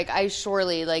 Because, like, I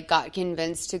surely, like, got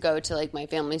convinced to go to, like, my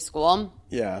family school.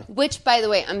 Yeah. Which, by the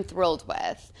way, I'm thrilled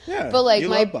with. Yeah. But, like, you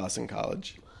my... love Boston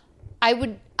College. I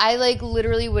like,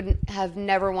 literally would have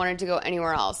never wanted to go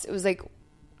anywhere else. It was, like...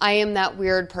 I am that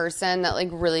weird person that, like,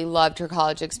 really loved her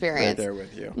college experience. Right there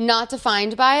with you. Not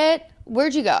defined by it.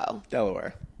 Where'd you go?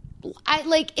 Delaware.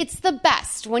 It's the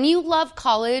best. When you love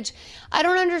college, I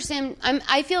don't understand.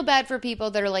 I feel bad for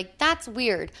people that are like, that's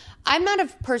weird. I'm not a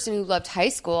person who loved high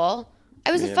school.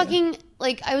 I was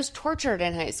I was tortured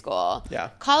in high school. Yeah.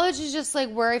 College is just,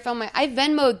 like, where I found I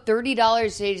Venmoed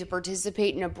 $30 today to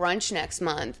participate in a brunch next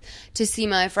month to see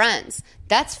my friends.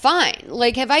 That's fine.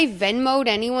 Like, have I Venmoed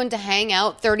anyone to hang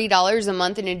out $30 a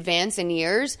month in advance in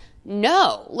years?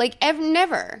 No. Like,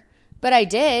 never. But I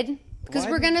did. Because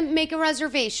we're going to make a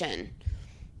reservation.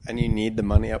 And you need the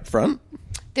money up front?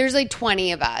 There's, like,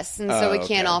 20 of us, and so we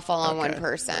can't okay. all fall on one Okay.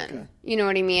 person. Okay. You know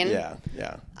what I mean? Yeah,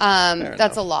 yeah. That's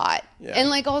enough. a lot. Yeah. And,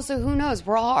 like, also, who knows?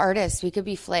 We're all artists. We could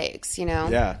be flakes, you know?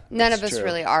 Yeah, None that's of us true.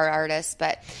 really are artists,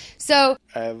 but... So...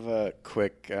 I have a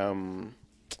quick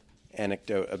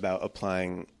anecdote about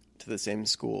applying to the same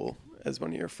school as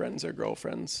one of your friends or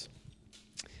girlfriends.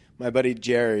 My buddy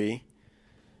Jerry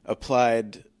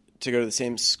applied to go to the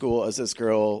same school as this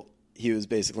girl he was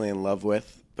basically in love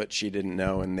with, but she didn't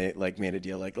know, and they, like, made a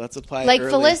deal, like, let's apply Like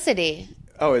early. Felicity.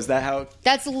 Oh, is that how?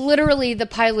 That's literally the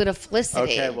pilot of Felicity.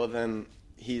 Okay, well then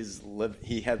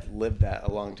he had lived that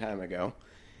a long time ago,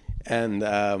 and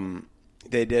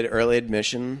they did early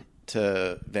admission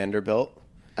to Vanderbilt.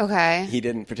 Okay. He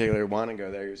didn't particularly want to go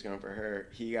there. He was going for her.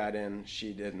 He got in.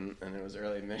 She didn't, and it was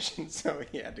early admission, so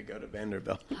he had to go to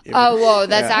Vanderbilt. Oh, whoa,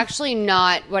 that's Yeah. actually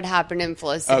not what happened in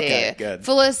Felicity. Okay, good.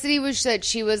 Felicity was that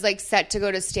she was, like, set to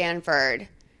go to Stanford.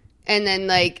 And then,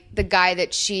 like, the guy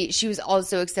that she was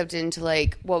also accepted into,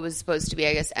 like, what was supposed to be,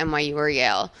 I guess, NYU or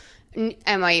Yale.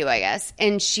 NYU, I guess.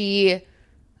 And she,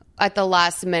 at the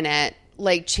last minute,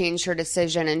 like, changed her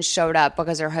decision and showed up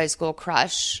because her high school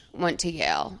crush went to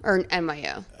Yale or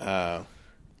NYU. Oh.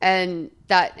 And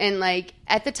like,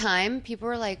 at the time, people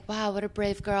were like, wow, what a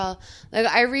brave girl. Like,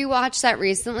 I rewatched that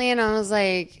recently and I was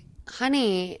like,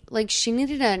 honey, like, she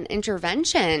needed an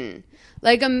intervention.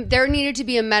 Like, there needed to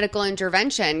be a medical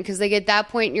intervention because, like, at that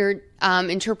point, your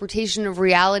interpretation of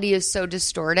reality is so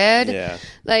distorted. Yeah.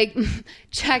 Like,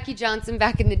 Jackie Johnson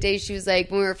back in the day, she was like,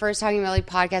 when we were first talking about, like,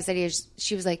 podcast ideas,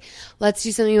 she was like, let's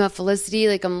do something about Felicity.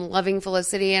 Like, I'm loving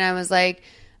Felicity. And I was like,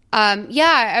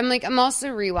 yeah, I'm also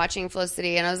rewatching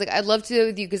Felicity. And I was like, I'd love to do it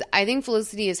with you because I think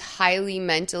Felicity is highly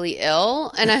mentally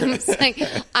ill. And I was like,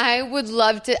 I would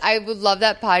love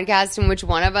that podcast in which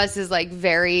one of us is, like,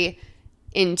 very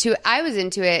into it. I was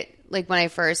into it, like, when I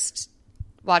first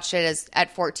watched it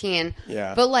at 14.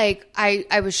 Yeah. But, like,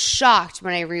 I was shocked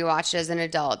when I rewatched it as an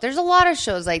adult. There's a lot of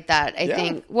shows like that, I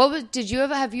think.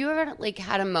 Have you ever, like,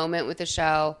 had a moment with a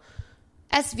show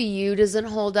SVU doesn't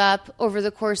hold up over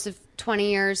the course of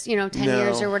 20 years, 10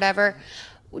 years or whatever.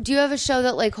 Do you have a show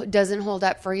that like doesn't hold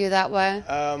up for you that way?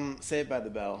 Saved by the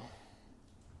Bell.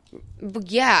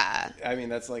 Yeah. I mean,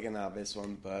 that's like an obvious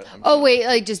one, but wait,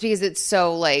 like just because it's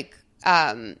so like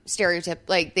stereotype,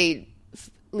 like they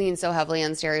lean so heavily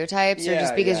on stereotypes, or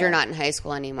just because you're not in high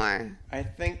school anymore? I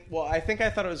think I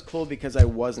thought it was cool because I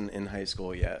wasn't in high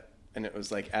school yet, and it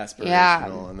was like aspirational.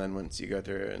 Yeah. And then once you go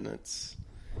through it, and it's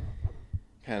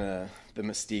kind of the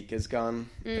mystique is gone.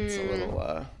 It's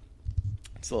a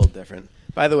little different.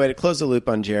 By the way, to close the loop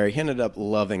on Jerry, he ended up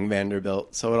loving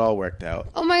Vanderbilt, so it all worked out.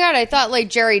 Oh my God, I thought like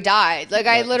Jerry died. Like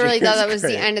I literally thought that was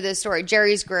great. the end of the story.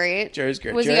 Jerry's great. Jerry's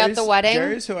great. Was he at the wedding?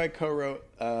 Jerry's who I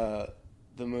co-wrote the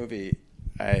movie.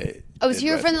 Is he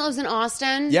your friend that lives in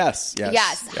Austin? Yes.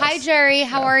 Hi, Jerry.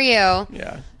 How are you?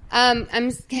 Yeah.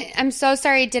 I'm so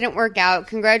sorry it didn't work out.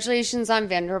 Congratulations on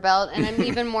Vanderbilt, and I'm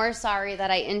even more sorry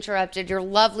that I interrupted your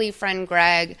lovely friend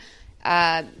Greg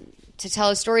to tell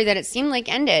a story that it seemed like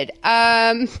ended.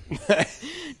 But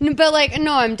like,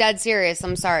 no, I'm dead serious.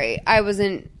 I'm sorry. I was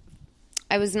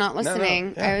not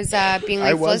listening. No, yeah. I was being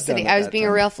like Felicity. I was being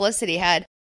a real Felicity head.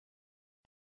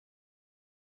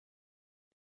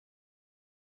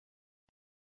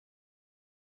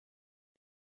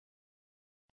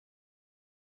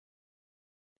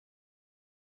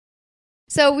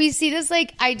 So we see this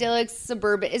like idyllic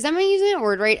suburban. Am I using that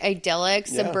word right? Idyllic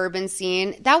suburban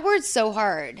scene. That word's so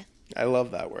hard. I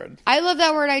love that word. I love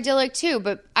that word idyllic too,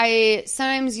 but I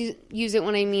sometimes use it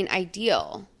when I mean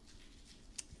ideal.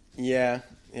 Yeah.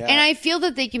 And I feel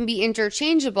that they can be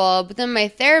interchangeable, but then my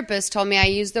therapist told me I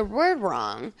used the word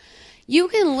wrong. You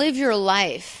can live your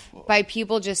life by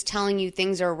people just telling you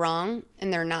things are wrong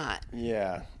and they're not.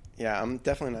 Yeah. I'm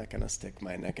definitely not going to stick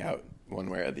my neck out one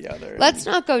way or the other. Let's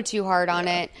not go too hard on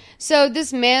it. So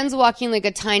this man's walking like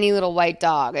a tiny little white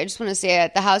dog. I just want to say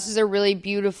it. The houses are really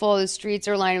beautiful. The streets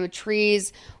are lined with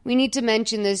trees. We need to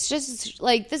mention this. Just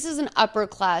like this is an upper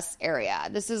class area.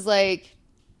 This is like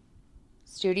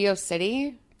Studio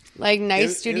City, like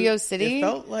nice Studio City. It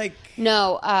felt like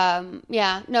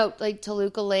like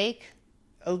Toluca Lake.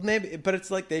 Maybe, but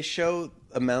it's like they show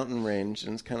a mountain range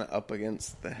and it's kind of up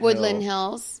against the hill. Woodland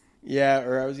Hills. Yeah,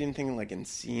 or I was even thinking like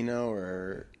Encino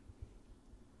or...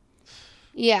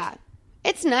 Yeah,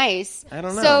 it's nice. I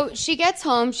don't know. So she gets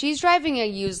home. She's driving a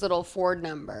used little Ford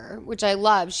number, which I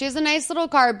love. She has a nice little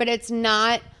car, but it's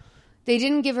not... They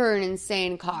didn't give her an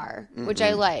insane car, which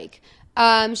I like.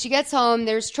 She gets home.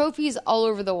 There's trophies all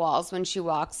over the walls when she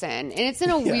walks in. And it's in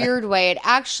a weird way. It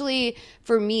actually,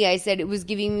 for me, I said it was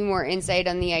giving me more insight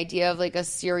on the idea of like a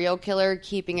serial killer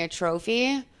keeping a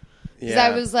trophy. Because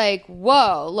I was like,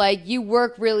 whoa, like you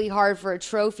work really hard for a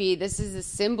trophy. This is the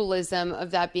symbolism of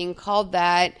that being called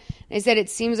that. And I said it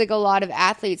seems like a lot of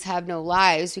athletes have no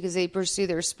lives because they pursue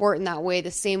their sport in that way, the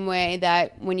same way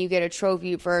that when you get a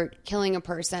trophy for killing a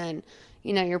person,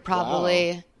 you're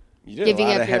probably giving up your life. You did a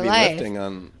lot of heavy lifting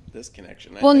on this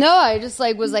connection. I just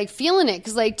like was like feeling it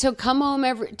because like to come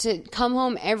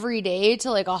home every day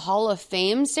to like a Hall of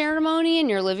Fame ceremony in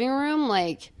your living room,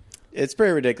 like. It's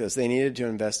pretty ridiculous. They needed to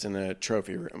invest in a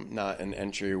trophy room, not an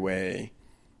entryway.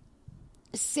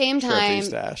 Same time,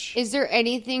 stash. Is there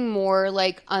anything more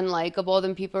like unlikable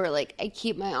than people are like, I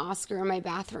keep my Oscar in my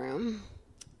bathroom?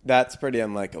 That's pretty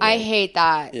unlikable. I hate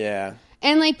that. Yeah.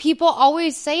 And like people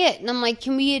always say it, and I'm like,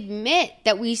 can we admit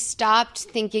that we stopped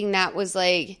thinking that was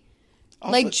like...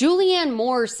 Also, like Julianne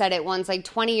Moore said it once, like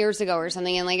 20 years ago or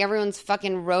something, and like everyone's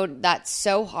fucking wrote that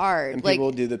so hard. And people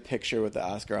do the picture with the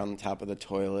Oscar on the top of the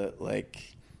toilet.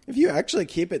 Like, if you actually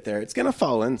keep it there, it's gonna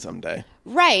fall in someday,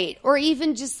 right? Or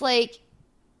even just like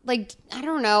I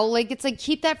don't know, like it's like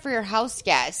keep that for your house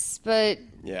guests, but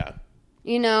yeah,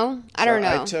 I don't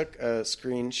know. I took a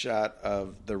screenshot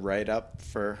of the write-up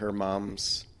for her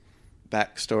mom's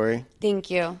backstory. Thank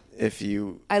you.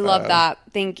 I love that.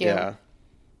 Thank you. Yeah.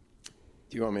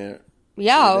 Do you want me to?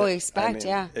 Yeah, I'll expect.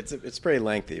 Yeah, it's pretty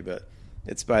lengthy, but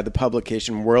it's by the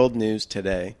publication World News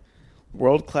Today.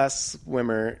 World-class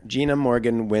swimmer Gina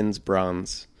Morgan wins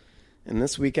bronze. In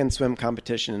this weekend swim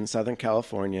competition in Southern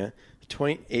California,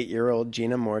 28-year-old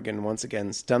Gina Morgan once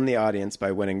again stunned the audience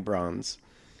by winning bronze.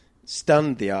 I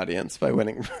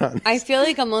feel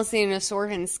like I'm listening to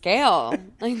Sword and Scale.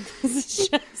 Like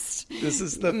this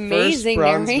is the first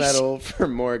bronze medal for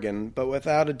Morgan, but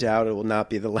without a doubt it will not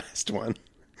be the last one.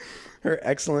 Her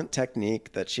excellent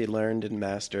technique that she learned and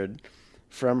mastered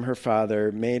from her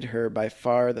father made her by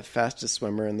far the fastest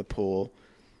swimmer in the pool,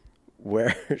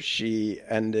 where she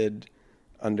ended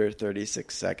under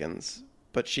 36 seconds.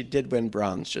 But she did win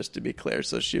bronze, just to be clear,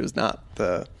 so she was not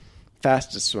the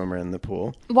fastest swimmer in the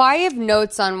pool. Well, I have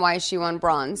notes on why she won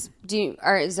bronze.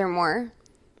 Is there more?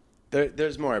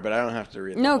 There's more, but I don't have to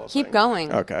read the No, whole keep thing.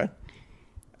 going. Okay.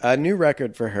 A new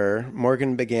record for her.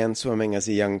 Morgan began swimming as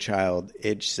a young child,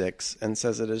 age 6, and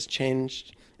says it has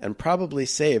changed and probably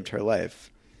saved her life.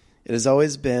 It has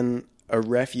always been a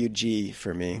refugee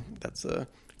for me. That's a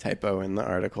typo in the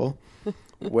article.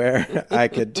 Where I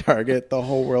could target the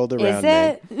whole world around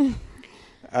me.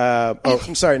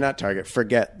 I'm sorry, not target.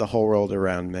 Forget the whole world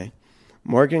around me.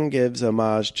 Morgan gives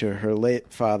homage to her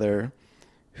late father,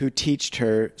 who taught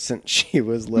her since she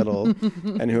was little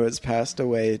and who has passed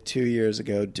away 2 years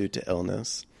ago due to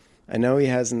illness. I know he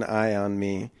has an eye on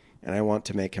me, and I want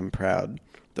to make him proud.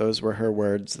 Those were her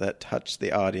words that touched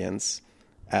the audience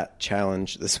at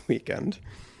Challenge this weekend.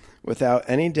 Without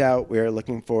any doubt, we are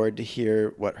looking forward to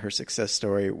hear what her success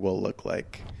story will look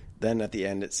like. Then at the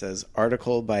end it says,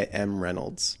 article by M.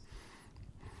 Reynolds.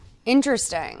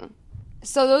 Interesting.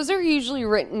 So those are usually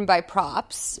written by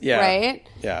props, right?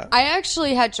 Yeah. I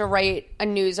actually had to write a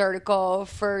news article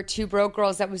for Two Broke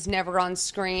Girls that was never on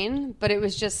screen, but it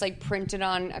was just like printed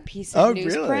on a piece of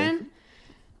newsprint.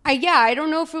 I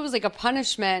don't know if it was like a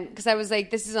punishment because I was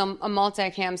like, this is a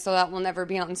multicam, so that will never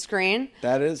be on screen.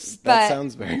 That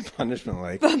sounds very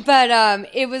punishment-like. But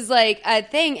it was like a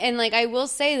thing, and like I will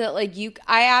say that like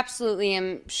I absolutely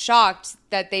am shocked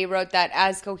that they wrote that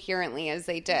as coherently as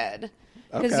they did.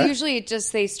 Because usually it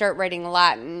just they start writing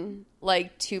Latin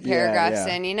like 2 paragraphs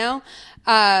in, you know?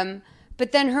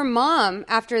 But then her mom,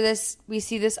 after this, we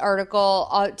see this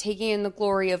article taking in the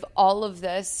glory of all of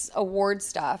this award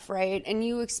stuff, right? And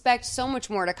you expect so much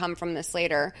more to come from this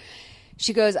later.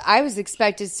 She goes, I was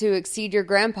expected to exceed your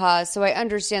grandpa, so I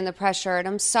understand the pressure, and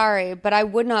I'm sorry, but I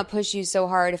would not push you so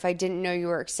hard if I didn't know you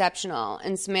were exceptional.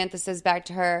 And Samantha says back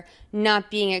to her, not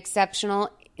being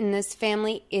exceptional in this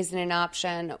family isn't an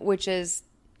option, which is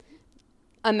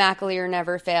a McAleer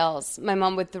never fails. My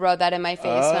mom would throw that in my face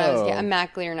when I was a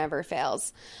McAleer never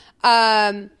fails.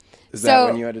 Is that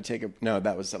when you had to take a... No,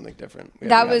 that was something different.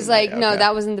 That was like, no,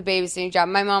 that wasn't the babysitting job.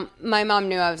 My mom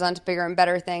knew I was on to bigger and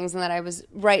better things and that I was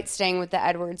staying with the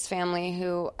Edwards family,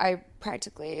 who I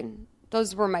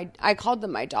called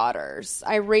them my daughters.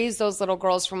 I raised those little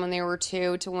girls from when they were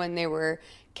 2 to when they were...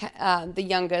 the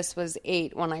youngest was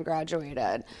 8 when I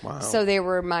graduated. Wow. So they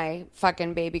were my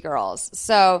fucking baby girls.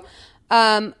 So...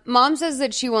 Mom says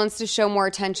that she wants to show more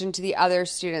attention to the other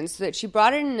students, so that she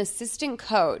brought in an assistant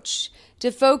coach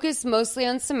to focus mostly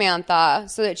on Samantha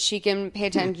so that she can pay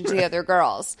attention to the other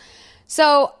girls.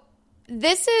 So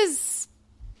this is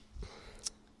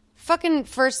fucking,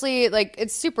 firstly, like,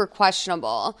 it's super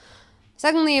questionable.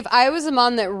 Secondly, if I was a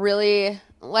mom that really,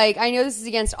 like, I know this is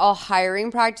against all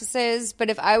hiring practices, but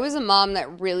if I was a mom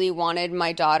that really wanted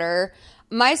my daughter,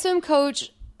 my swim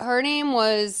coach, her name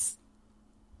was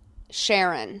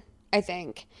Sharon, I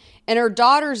think. And her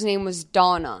daughter's name was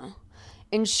Donna.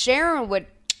 And Sharon would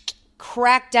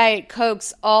crack Diet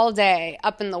Cokes all day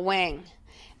up in the wing.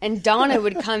 And Donna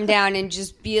would come down and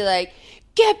just be like,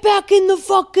 get back in the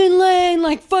fucking lane.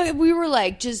 Like, we were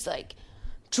like, just like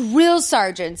drill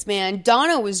sergeants, man.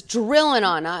 Donna was drilling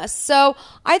on us. So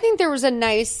I think there was a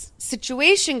nice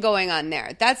situation going on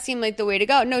there. That seemed like the way to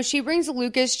go. No, she brings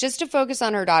Lucas just to focus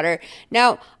on her daughter.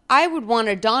 Now, I would want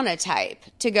a Donna type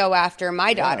to go after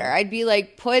my daughter. I'd be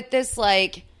like, put this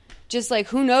like, just like,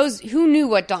 who knew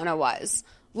what Donna was?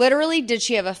 Literally, did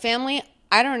she have a family?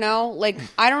 I don't know. Like,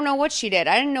 I don't know what she did.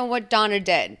 I didn't know what Donna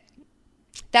did.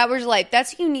 That was like,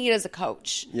 that's what you need as a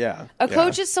coach. Yeah. A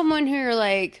coach is someone who you're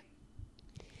like,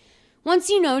 once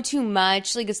you know too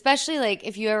much, like, especially like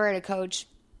if you ever had a coach,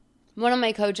 one of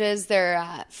my coaches,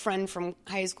 their friend from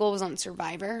high school was on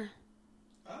Survivor.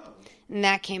 And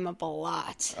that came up a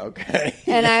lot. Okay.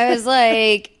 And I was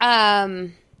like, I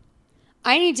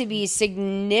need to be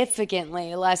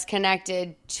significantly less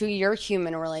connected to your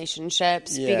human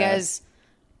relationships because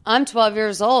I'm 12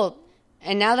 years old.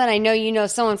 And now that I know you know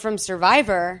someone from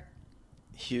Survivor.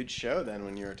 Huge show then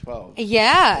when you were 12.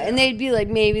 Yeah. And they'd be like,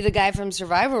 maybe the guy from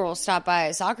Survivor will stop by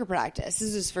a soccer practice.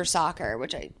 This is for soccer,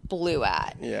 which I blew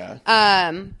at. Yeah.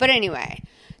 But anyway...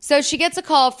 So she gets a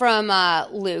call from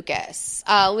Lucas.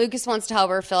 Lucas wants to help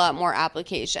her fill out more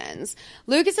applications.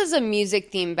 Lucas has a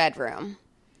music-themed bedroom,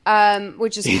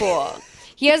 which is cool.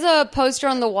 He has a poster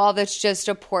on the wall that's just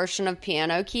a portion of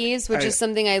piano keys, which is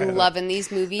something I love in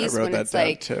these movies. When it's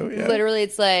like, literally,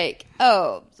 it's like,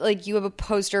 oh, like you have a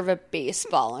poster of a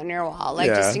baseball on your wall.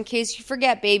 Like, just in case you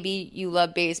forget, baby, you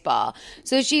love baseball.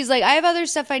 So she's like, I have other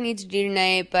stuff I need to do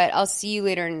tonight, but I'll see you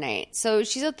later tonight. So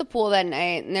she's at the pool that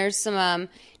night, and there's some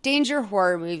danger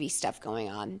horror movie stuff going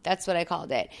on. That's what I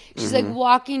called it. She's like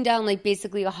walking down like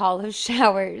basically a hall of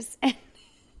showers.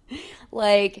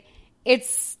 Like,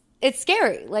 it's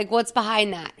scary. Like, what's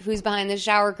behind that? Who's behind the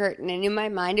shower curtain? And in my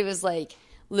mind, it was like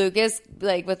Lucas,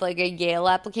 like with like a Yale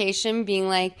application, being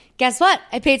like, "Guess what?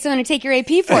 I paid someone to take your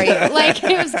AP for you." Like,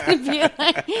 it was gonna be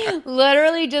like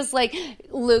literally just like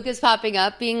Lucas popping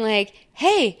up, being like,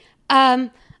 "Hey, I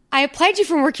applied you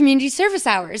for more community service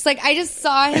hours." Like, I just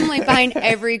saw him like behind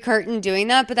every curtain doing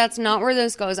that, but that's not where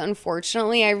this goes.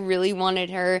 Unfortunately, I really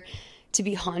wanted her to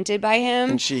be haunted by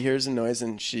him. And she hears a noise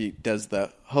and she does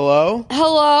the hello.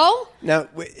 Hello? Now,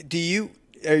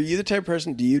 are you the type of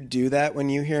person, do you do that when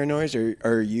you hear a noise, or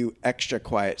are you extra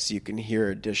quiet so you can hear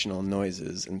additional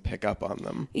noises and pick up on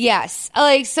them? Yes.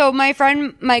 Like, so my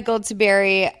friend Michael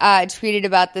Tiberi tweeted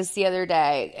about this the other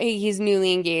day. He's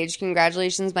newly engaged.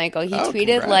 Congratulations, Michael. He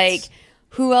tweeted, congrats. like,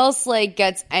 who else, like,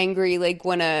 gets angry, like,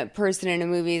 when a person in a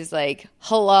movie is like,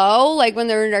 hello? Like, when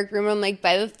they're in a dark room, I'm like,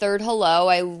 by the third hello,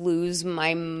 I lose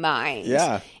my mind.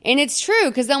 Yeah. And it's true,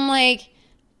 because I'm like,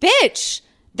 bitch,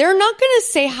 they're not going to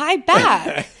say hi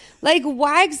back. Like,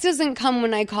 Wags doesn't come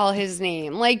when I call his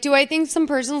name. Like, do I think some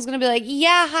person's going to be like,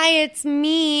 yeah, hi, it's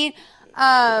me?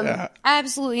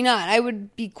 Absolutely not. I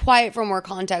would be quiet for more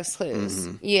context clues.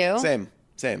 Mm-hmm. You?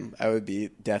 Same. I would be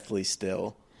deathly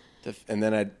still. And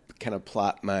then I'd kind of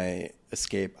plot my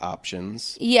escape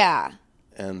options. Yeah.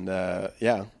 And, go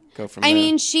from there. I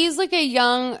mean, she's like a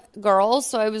young girl,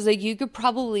 so I was like, you could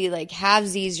probably, like,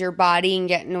 halvesies your body and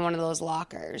get into one of those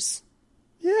lockers.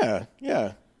 Yeah.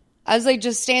 I was like,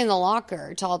 just stay in the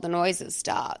locker till all the noises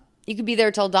stop. You could be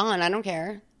there till dawn. I don't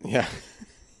care. Yeah.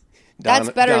 That's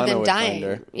better Donna than would dying. find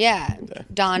her. Yeah.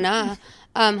 Donna,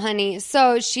 honey.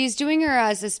 So she's doing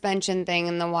her suspension thing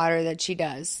in the water that she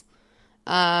does.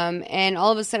 And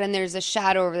all of a sudden there's a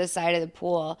shadow over the side of the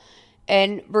pool.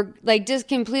 And we're like just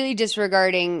completely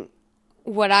disregarding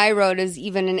what I wrote as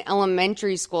even an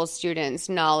elementary school student's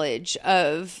knowledge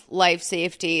of life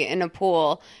safety in a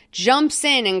pool, jumps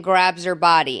in and grabs her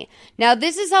body. Now,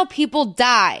 this is how people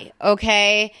die,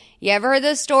 okay? You ever heard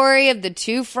the story of the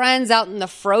two friends out in the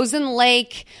frozen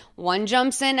lake? One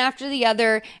jumps in after the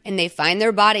other, and they find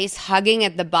their bodies hugging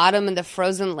at the bottom of the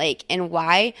frozen lake. And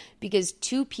why? Because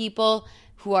two people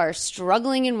who are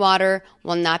struggling in water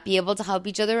will not be able to help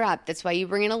each other up. That's why you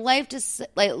bring in a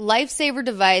lifesaver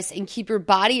device and keep your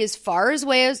body as far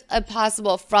away as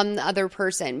possible from the other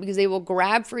person, because they will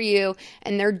grab for you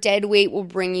and their dead weight will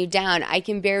bring you down. I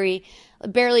can barely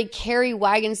carry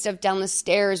wagon stuff down the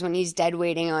stairs when he's dead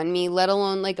waiting on me, let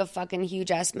alone like a fucking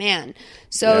huge ass man.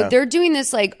 So they're doing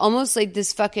this like almost like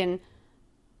this fucking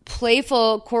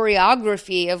playful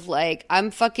choreography of like,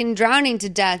 I'm fucking drowning to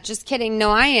death. Just kidding.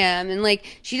 No, I am. And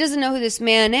like, she doesn't know who this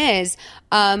man is.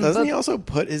 Doesn't he also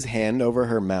put his hand over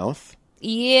her mouth?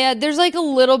 Yeah, there's like a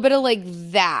little bit of like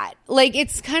that. Like,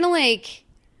 it's kind of like,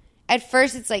 at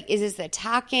first it's like, is this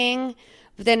attacking?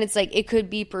 But then it's like, it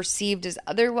could be perceived as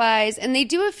otherwise. And they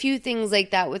do a few things like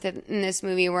that in this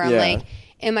movie where I'm like,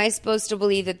 am I supposed to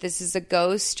believe that this is a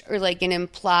ghost or like an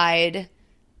implied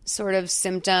sort of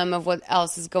symptom of what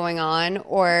else is going on,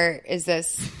 or is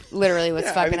this literally what's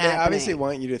fucking happening? They obviously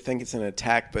want you to think it's an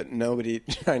attack, but nobody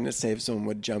trying to save someone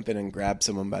would jump in and grab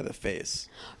someone by the face.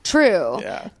 True.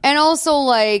 Yeah. And also,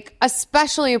 like,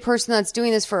 especially a person that's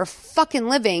doing this for a fucking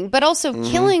living, but also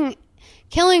killing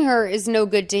her is no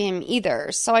good to him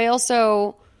either. So I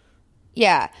also,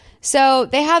 So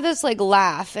they have this like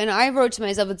laugh, and I wrote to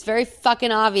myself, it's very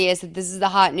fucking obvious that this is the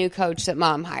hot new coach that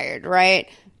mom hired, right?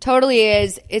 Totally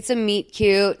is. It's a meet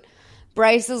cute.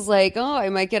 Bryce is like, oh, I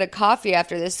might get a coffee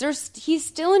after this. He's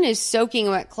still in his soaking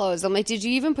wet clothes. I'm like, did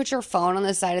you even put your phone on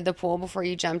the side of the pool before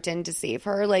you jumped in to save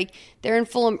her? Like, they're in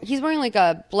full. He's wearing like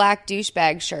a black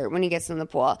douchebag shirt when he gets in the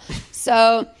pool.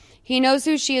 So he knows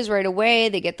who she is right away.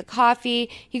 They get the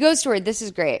coffee. He goes to her. This is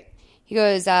great. He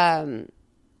goes,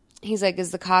 he's like,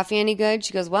 is the coffee any good?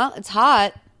 She goes, well, it's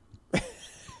hot.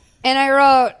 And I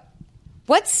wrote,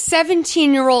 what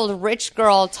 17-year-old rich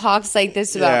girl talks like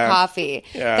this about coffee?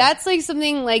 Yeah. That's like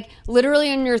something like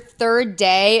literally on your third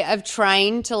day of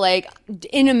trying to like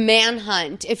in a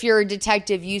manhunt. If you're a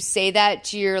detective, you say that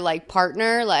to your like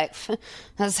partner, like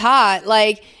that's hot.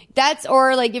 Like that's,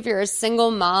 or like if you're a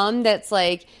single mom that's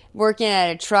like working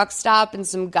at a truck stop and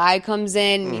some guy comes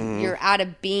in, and you're out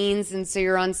of beans, and so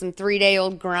you're on some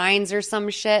 3-day-old grinds or some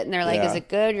shit, and they're like, is it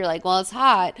good? You're like, well, it's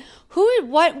hot.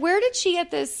 Where did she get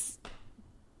this?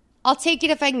 I'll take it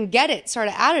if I can get it sort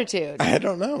of attitude. I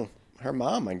don't know. Her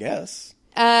mom, I guess.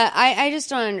 I just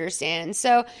don't understand.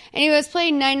 So, anyway, it's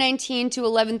played 9:19 to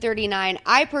 11:39.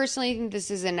 I personally think this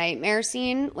is a nightmare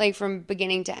scene, like from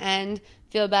beginning to end.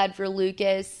 Feel bad for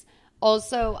Lucas.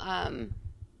 Also,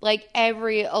 like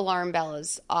every alarm bell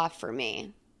is off for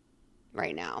me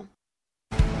right now.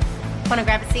 Want to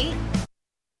grab a seat?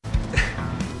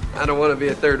 I don't want to be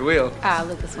a third wheel.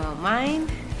 Lucas won't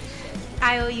mind.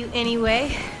 I owe you anyway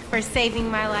for saving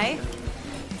my life.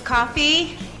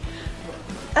 Coffee.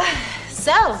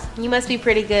 So, you must be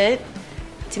pretty good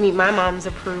to meet my mom's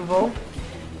approval.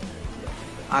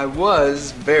 I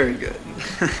was very good.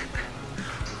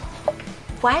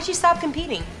 Why'd you stop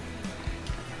competing?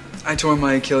 I tore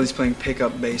my Achilles playing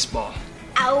pickup baseball.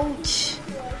 Ouch.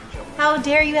 How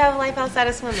dare you have a life outside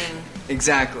of swimming?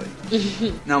 Exactly.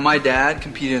 Now, my dad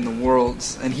competed in the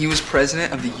Worlds, and he was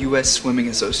president of the U.S. Swimming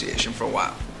Association for a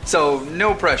while. So,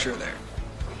 no pressure there.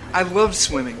 I loved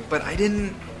swimming, but I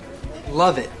didn't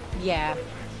love it. Yeah.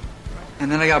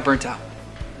 And then I got burnt out.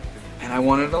 And I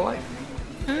wanted a life.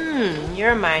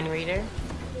 You're a mind reader.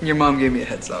 Your mom gave me a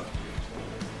heads up.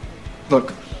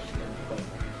 Look,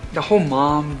 the whole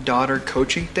mom-daughter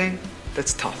coaching thing,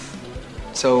 that's tough.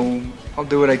 So I'll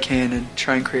do what I can and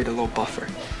try and create a little buffer.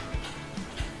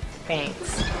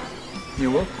 Thanks.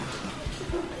 You're welcome.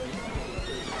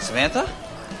 Samantha?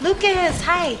 Lucas,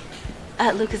 hi.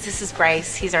 Lucas, this is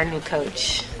Bryce. He's our new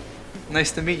coach.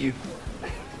 Nice to meet you.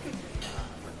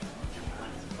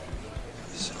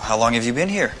 So how long have you been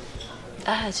here?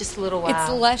 Just a little while.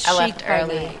 It's less I chic left by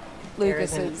early. night. There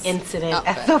was an Lucas's incident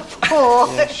outfit. at the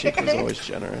pool. Yeah, Chic was always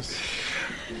generous.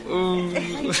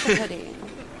 Hoodie.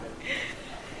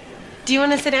 Do you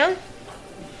want to sit down?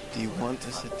 Do you want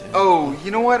to sit down? Oh,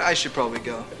 you know what? I should probably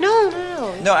go.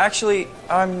 No. No, actually,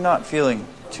 I'm not feeling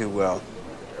too well.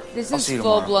 This I'll is see you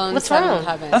tomorrow. full-blown What's seventh wrong?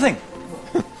 heaven. Nothing.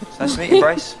 It's nice to meet you,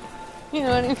 Bryce. You know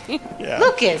what I mean? Yeah.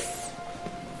 Lucas.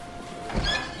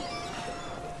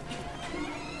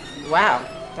 Wow,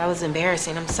 that was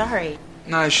embarrassing. I'm sorry.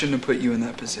 No, I shouldn't have put you in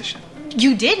that position.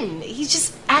 You didn't. He's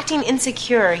just acting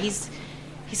insecure. He's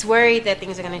worried that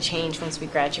things are going to change once we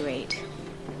graduate.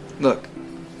 Look,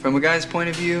 from a guy's point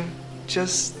of view,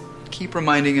 just keep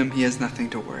reminding him he has nothing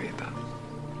to worry about.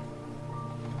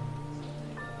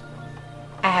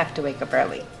 I have to wake up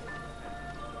early.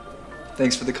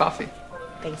 Thanks for the coffee.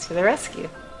 Thanks for the rescue.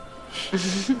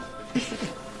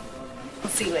 I'll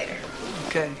see you later.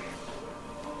 Okay.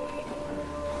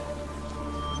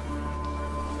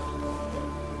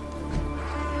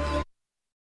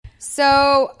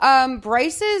 So,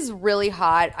 Bryce is really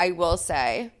hot, I will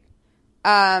say.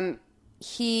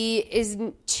 He is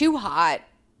too hot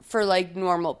for, like,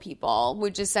 normal people,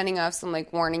 which is sending off some,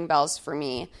 like, warning bells for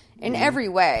me in every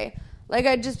way. Like,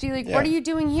 I'd just be like, what are you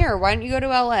doing here? Why don't you go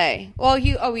to L.A.? Well,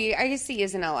 I guess he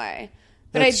is in L.A.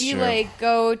 But That's I'd be true. like,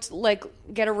 go to, like,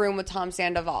 get a room with Tom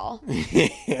Sandoval.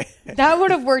 That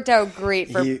would have worked out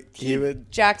great for he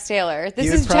would Jax Taylor. This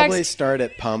he would is probably Jax, start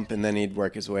at Pump and then he'd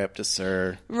work his way up to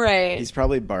Sir. right? He's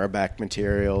probably barback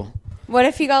material. What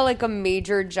if he got like a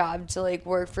major job to like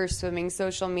work for swimming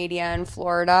social media in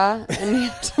Florida and he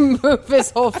had to move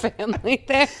his whole family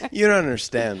there? You don't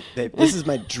understand. Babe, this is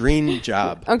my dream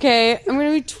job. Okay, I'm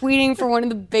going to be tweeting for one of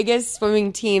the biggest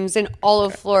swimming teams in all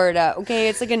of Florida. Okay,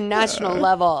 it's like a national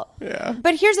level. Yeah.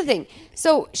 But here's the thing.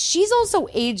 So she's also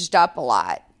aged up a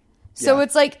lot. So Yeah.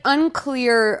 it's like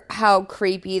unclear how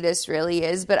creepy this really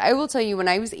is. But I will tell you, when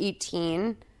I was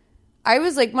 18, I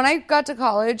was like, when I got to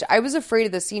college, I was afraid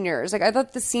of the seniors. Like, I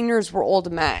thought the seniors were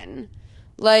old men.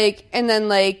 Like, and then,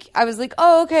 like, I was like,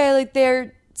 oh, okay, like,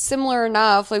 they're similar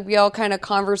enough. Like, we all kind of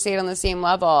conversate on the same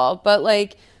level. But,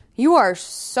 like, you are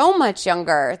so much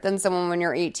younger than someone when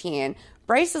you're 18.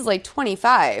 Bryce is, like,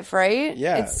 25, right?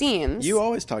 Yeah. It seems. You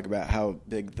always talk about how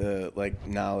big the, like,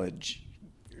 knowledge,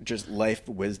 just life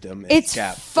wisdom is. It's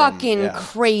gap fucking from,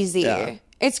 crazy. Yeah.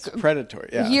 It's predatory,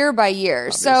 yeah. year by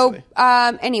year. Obviously.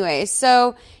 So, anyway,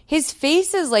 so his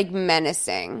face is like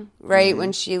menacing, right? Mm-hmm.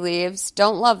 When she leaves.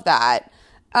 Don't love that.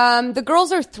 The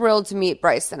girls are thrilled to meet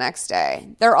Bryce the next day.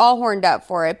 They're all horned up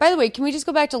for it. By the way, can we just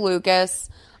go back to Lucas?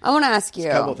 I want to ask you.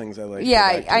 a couple things I'd like to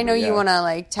Yeah, go back to, I know you yeah. want to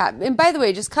like tap. And by the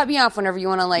way, just cut me off whenever you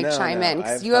want to like chime in. I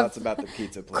have You thoughts about the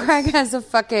pizza place. Craig has a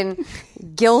fucking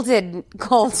gilded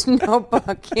gold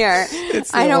notebook here.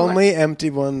 It's the only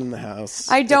empty one in the house.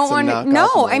 I don't It's a want to. knockoff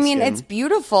No, of I mean Moleskine. it's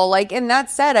beautiful. Like, and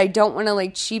that said, I don't want to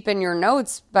like cheapen your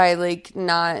notes by like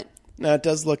not. No, it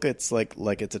does look. It's like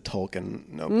it's a Tolkien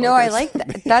notebook. No, I like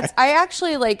that. That's I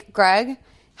actually like Greg.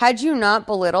 Had you not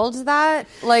belittled that,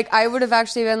 like I would have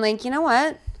actually been like, you know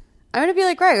what? I'm gonna be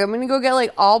like Greg. I'm gonna go get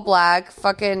like all black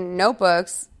fucking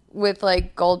notebooks with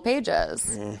like gold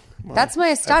pages. That's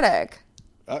my aesthetic.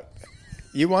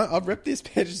 You want? I'll rip these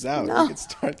pages out. No. We can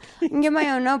start. I can get my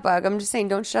own notebook. I'm just saying,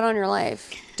 don't shut on your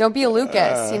life. Don't be a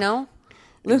Lucas. You know,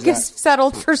 Lucas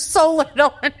settled for so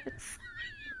little.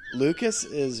 Lucas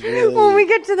is really. When we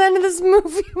get to the end of this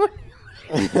movie,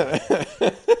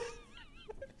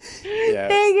 Yeah.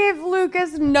 They gave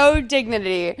Lucas no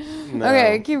dignity. No.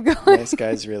 Okay, keep going. Nice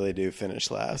guys really do finish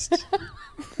last.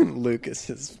 Lucas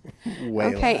is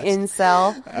way Okay, last.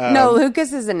 incel. No,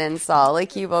 Lucas is an incel.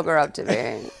 Like he will grow up to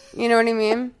be. You know what I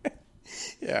mean?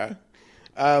 Yeah.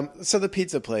 So the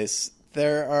pizza place,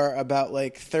 there are about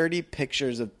like 30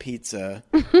 pictures of pizza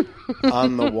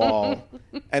on the wall.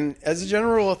 And as a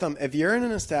general rule of thumb, if you're in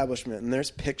an establishment and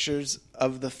there's pictures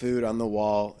of the food on the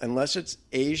wall, unless it's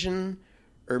Asian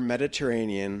or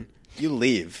Mediterranean, you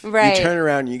leave. Right. You turn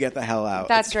around and you get the hell out.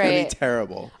 That's it's gonna right. be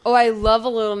terrible. Oh, I love a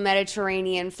little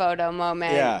Mediterranean photo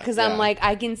moment. Yeah, Because yeah. I'm like,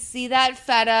 I can see that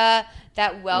feta,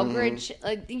 that well-grilled,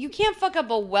 like you can't fuck up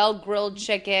a well-grilled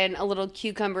chicken, a little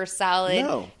cucumber salad.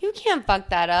 No. You can't fuck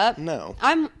that up. No.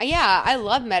 I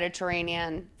love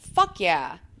Mediterranean. Fuck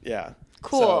yeah. Yeah.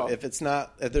 Cool. So if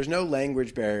there's no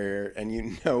language barrier and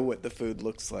you know what the food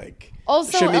looks like,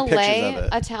 Also, there should be LA, pictures of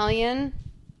it. Italian,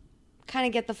 kind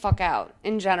of get the fuck out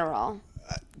in general.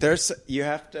 It's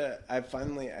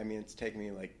taken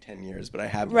me like 10 years, but I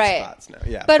have those Right. spots now.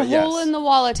 Yeah. But yes. hole in the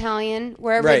wall Italian,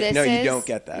 wherever Right. this No, is. you don't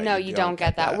get that. No, you don't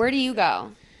get that. Where do you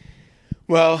go?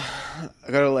 Well,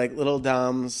 I go to like Little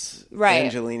Dom's. Right.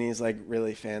 Angelini's like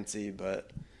really fancy, but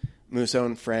Musso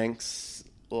and Frank's,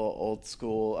 a little old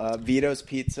school. Vito's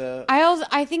Pizza.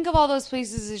 I think of all those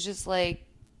places as just like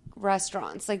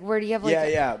restaurants. Like, where do you have like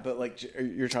yeah, but like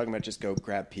you're talking about just go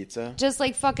grab pizza. just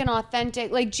like fucking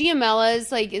authentic, like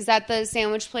Giamella's? Like, is that the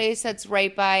sandwich place that's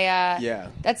right by? Yeah.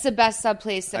 That's the best sub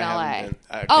place in I LA. haven't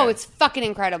been. Okay. Oh, it's fucking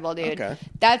incredible, dude. Okay.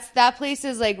 That place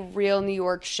is like real New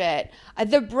York shit.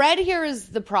 The bread here is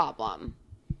the problem.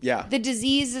 Yeah. The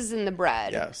disease is in the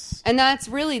bread. Yes. And that's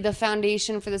really the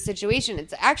foundation for the situation.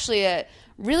 It's actually a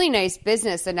really nice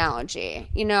business analogy.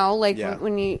 You know, like Yeah.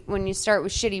 when you start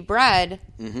with shitty bread,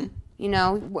 you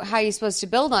know, how are you supposed to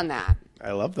build on that?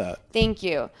 I love that. Thank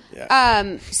you.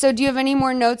 Yeah. So do you have any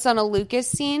more notes on a Lucas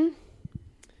scene?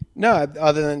 No,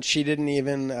 other than she didn't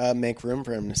even make room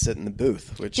for him to sit in the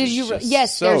booth, which Did is you? just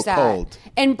Yes, so there's that. cold.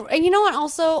 And you know what?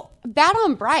 Also, bad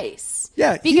on Bryce.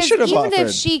 Yeah, he because should have even offered.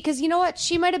 if because you know what,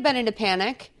 she might have been into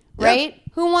panic, right?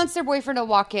 Who wants their boyfriend to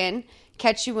walk in,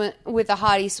 catch you with a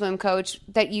hottie swim coach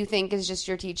that you think is just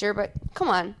your teacher? But come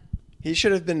on, He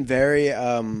should have been very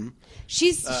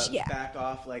she's back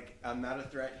off, like, I'm not a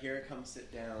threat here, come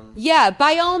sit down. Yeah,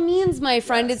 by all means, my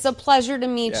friend. Yes. It's a pleasure to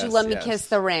meet you. Yes, Let me yes. kiss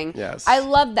the ring. Yes. I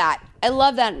love that. I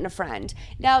love that in a friend.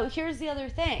 Now, here's the other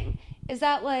thing. Is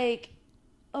that like,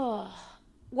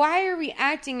 why are we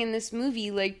acting in this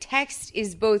movie like text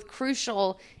is both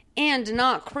crucial and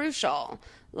not crucial?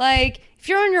 Like, if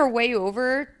you're on your way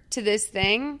over to this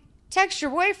thing, text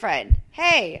your boyfriend.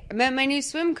 Hey, I met my new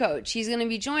swim coach. He's going to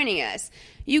be joining us.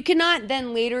 You cannot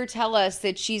then later tell us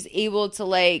that she's able to,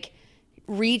 like,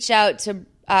 reach out to,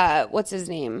 what's his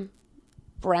name?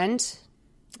 Brent?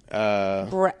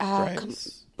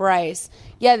 Bryce. Bryce.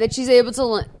 Yeah, that she's able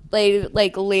to,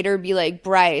 like later be like,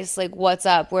 Bryce, like, what's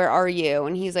up? Where are you?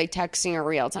 And he's, like, texting her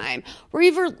real time. We're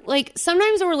either, like,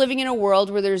 sometimes we're living in a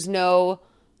world where there's no,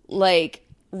 like,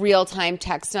 real-time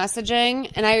text messaging,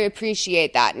 and I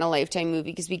appreciate that in a Lifetime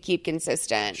movie because we keep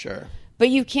consistent. Sure. But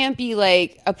you can't be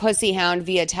like a pussy hound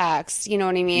via text, you know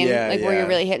what I mean? Yeah, like where yeah. you're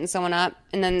really hitting someone up,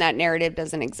 and then that narrative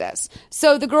doesn't exist.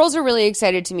 So the girls are really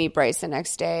excited to meet Bryce the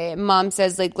next day. Mom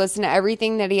says, like, listen to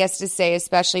everything that he has to say,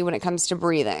 especially when it comes to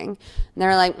breathing. And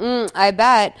they're like, I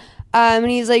bet.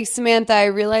 And he's like, Samantha, I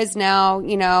realize now,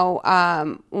 you know,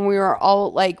 when we were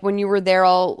all like, when you were there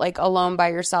all like alone by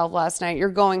yourself last night, you're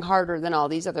going harder than all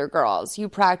these other girls. You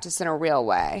practice in a real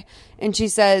way. And she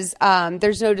says,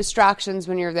 there's no distractions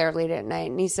when you're there late at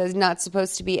night. And he says, not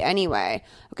supposed to be anyway.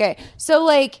 Okay. So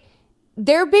like,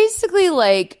 they're basically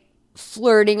like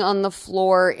flirting on the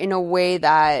floor in a way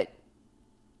that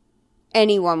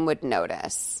anyone would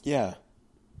notice. Yeah.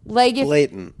 Like if,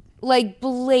 Blatant. like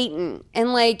blatant,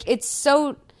 and like it's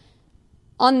so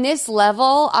on this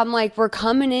level. I'm like, we're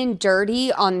coming in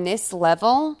dirty on this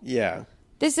level. Yeah.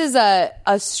 This is a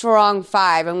strong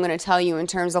 5, I'm going to tell you, in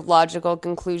terms of logical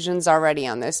conclusions already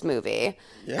on this movie.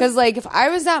 Because, like, if I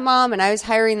was that mom and I was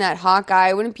hiring that hot guy,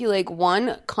 I wouldn't be like,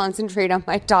 1, concentrate on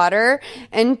my daughter,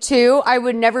 and 2, I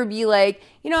would never be like,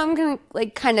 you know, I'm going to,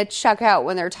 like, kind of check out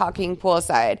when they're talking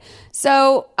poolside.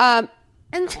 So,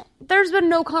 and there's been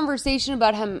no conversation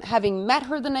about him having met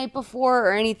her the night before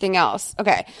or anything else.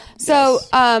 Okay. So,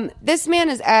 this man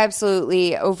is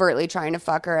absolutely overtly trying to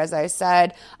fuck her, as I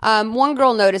said. One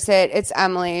girl noticed it. It's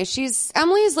Emily.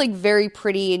 Emily is like very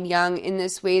pretty and young in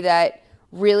this way that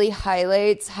really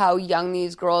highlights how young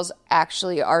these girls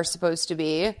actually are supposed to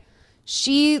be.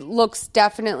 She looks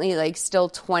definitely like still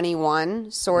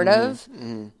 21, sort of.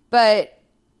 But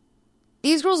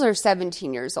these girls are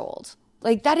 17 years old.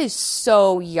 Like, that is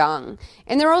so young.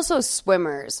 And they're also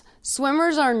swimmers.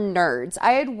 Swimmers are nerds.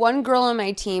 I had one girl on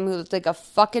my team who was like a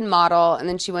fucking model, and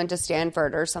then she went to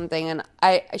Stanford or something, and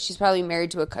she's probably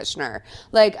married to a Kushner.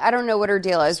 Like, I don't know what her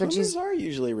deal is, but Swimmers are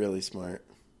usually really smart.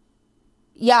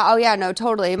 Yeah, oh yeah, no,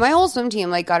 totally. My whole swim team,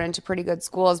 like, got into pretty good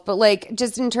schools, but, like,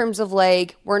 just in terms of,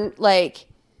 like, we're, like,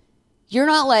 you're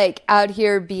not, like, out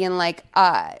here being, like,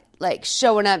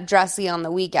 showing up dressy on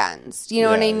the weekends. Do you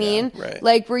know what I mean? Yeah, right.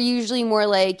 Like, we're usually more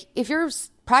like, if you're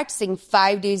practicing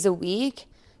 5 days a week,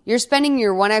 you're spending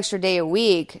your one extra day a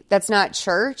week that's not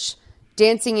church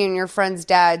dancing in your friend's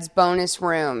dad's bonus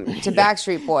room to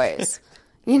Backstreet Boys.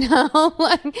 You know?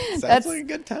 Sounds like a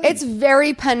good time. It's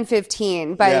very Pen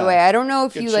 15, by the way. I don't know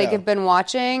if Good you, like, show. have been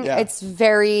watching. Yeah. It's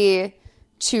very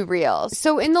too real.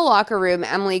 So in the locker room,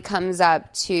 Emily comes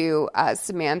up to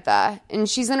Samantha, and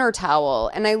she's in her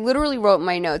towel. And I literally wrote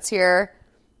my notes here,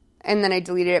 and then I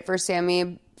deleted it for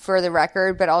Sammy for the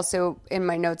record. But also in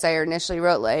my notes, I initially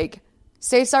wrote, like,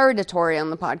 say sorry to Tori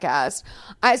on the podcast.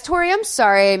 Tori, I'm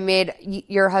sorry I made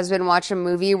your husband watch a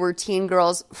movie where teen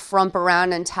girls frump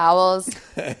around in towels,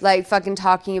 like fucking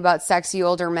talking about sexy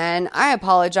older men. I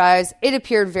apologize. It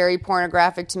appeared very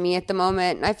pornographic to me at the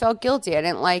moment, and I felt guilty. I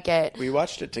didn't like it. We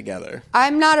watched it together.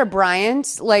 I'm not a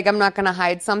Bryant. Like, I'm not going to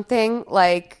hide something.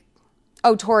 Like,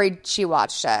 oh, Tori, she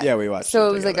watched it. Yeah, we watched it So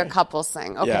it was together. like a couples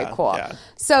thing. Okay, Yeah, cool. yeah.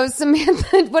 So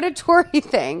Samantha, what did Tori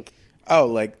think? Oh,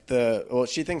 like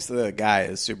she thinks the guy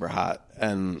is super hot,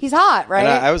 and He's hot, right?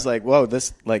 And I was like, whoa,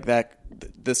 this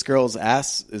girl's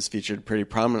ass is featured pretty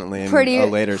prominently in a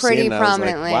later pretty scene. And I was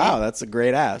prominently. like, wow, that's a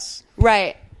great ass.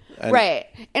 Right. Right.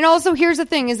 And also, here's the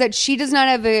thing, is that she does not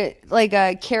have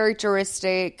a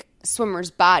characteristic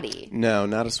swimmer's body. No,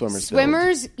 not a swimmer's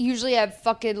Swimmers usually have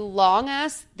fucking long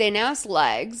ass, thin ass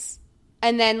legs.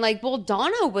 And then, like, well,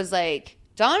 Donna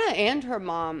and her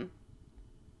mom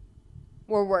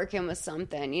were working with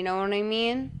something. You know what I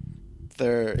mean?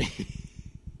 They're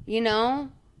You know?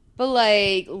 But,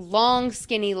 like, long,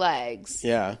 skinny legs.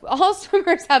 yeah. All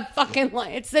swimmers have fucking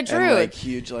legs. It's the truth. And like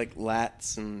huge like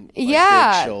lats and like,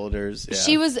 Yeah. big shoulders. Yeah.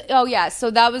 She was, oh yeah,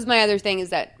 so that was my other thing, is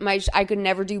that I could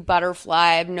never do butterfly.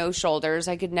 I have no shoulders.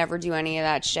 I could never do any of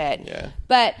that shit. Yeah.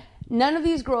 But none of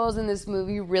these girls in this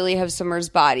movie really have swimmers'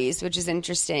 bodies, which is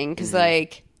interesting, because,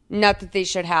 like, not that they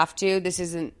should have to. This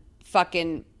isn't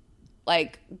fucking,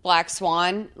 like, Black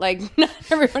Swan. Like, not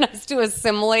everyone has to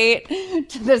assimilate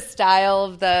to the style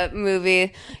of the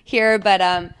movie here, but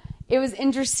it was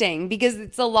interesting because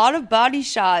it's a lot of body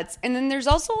shots, and then there's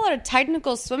also a lot of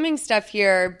technical swimming stuff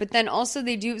here, but then also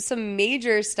they do some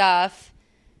major stuff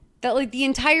that, like, the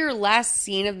entire last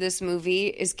scene of this movie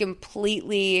is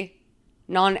completely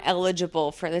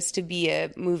non-eligible for this to be a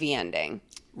movie ending.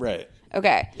 right.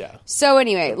 Okay. Yeah. So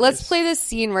anyway, let's play this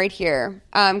scene right here.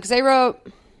 Because I wrote,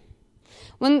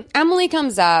 when Emily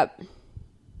comes up,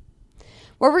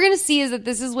 what we're going to see is that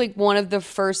this is, like, one of the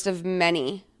first of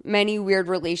many, many weird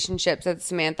relationships that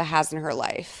Samantha has in her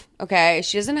life. Okay?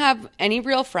 She doesn't have any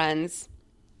real friends.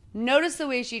 Notice the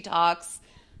way she talks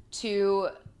to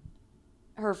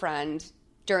her friend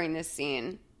during this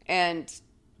scene and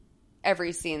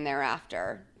every scene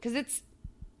thereafter. Because it's,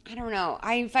 I don't know.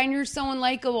 I find her so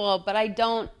unlikable, but I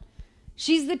don't.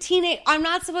 She's the teenage. I'm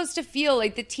not supposed to feel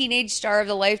like the teenage star of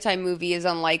the Lifetime movie is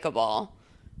unlikable,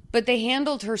 but they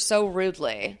handled her so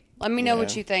rudely. Let me know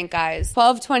what you think, guys.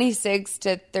 12:26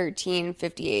 to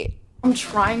 13:58. I'm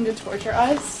trying to torture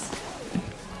us.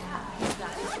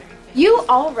 You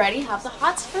already have the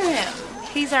hots for him.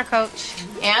 He's our coach.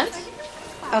 And?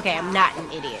 Okay, I'm not an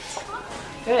idiot.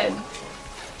 Good.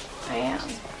 I am.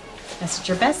 That's what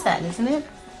you're best at, isn't it?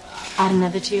 Add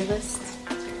another to your list.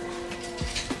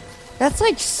 That's,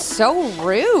 like, so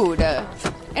rude.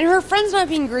 And her friend's not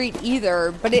being great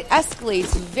either, but it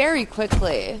escalates very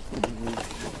quickly.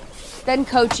 Then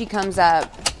Coachy comes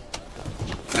up.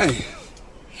 Hey,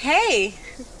 Hey,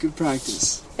 good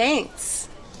practice. thanks.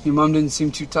 Your mom didn't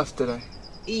seem too tough today.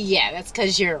 Yeah, that's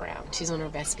because you're around. She's on her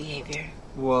best behavior.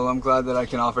 Well, I'm glad that I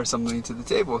can offer something to the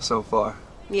table so far.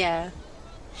 Yeah.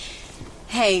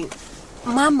 Hey,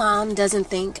 my mom doesn't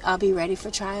think I'll be ready for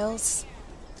trials.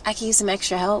 I can use some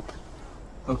extra help.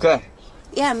 Okay.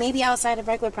 Yeah, maybe outside of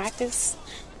regular practice.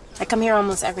 I come here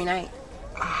almost every night.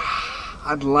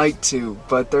 I'd like to,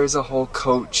 but there's a whole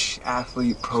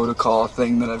coach-athlete protocol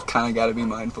thing that I've kind of got to be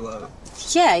mindful of.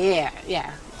 Yeah.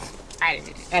 I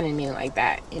didn't mean it like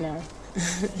that, you know.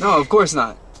 No, of course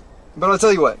not. But I'll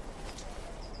tell you what.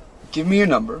 Give me your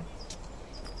number,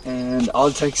 and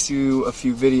I'll text you a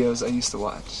few videos I used to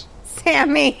watch.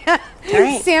 Sammy.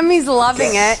 right. Sammy's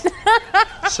loving it.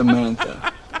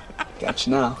 Samantha. Got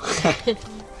you now.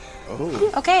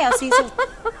 Okay, I'll see you soon.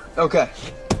 Okay.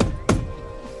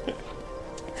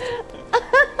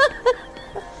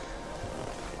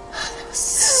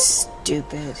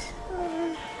 Stupid.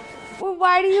 Well,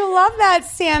 why do you love that,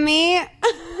 Sammy?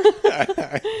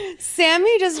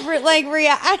 Sammy just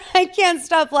I can't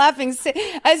stop laughing.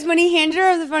 As when he handed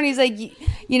her the phone, he's like,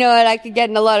 you know what? I could get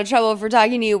in a lot of trouble for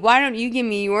talking to you. Why don't you give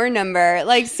me your number?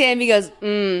 Like Sammy goes,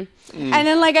 And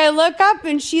then like I look up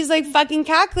and she's like fucking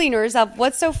cackling to herself.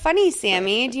 What's so funny,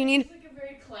 Sammy? Do you need? It's like a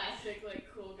very classic, like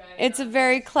cool guy. It's a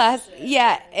very classic.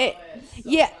 Yeah,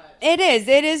 it is.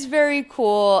 It is very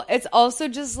cool. It's also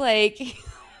just like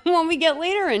when we get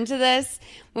later into this,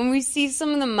 when we see some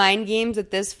of the mind games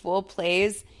that this fool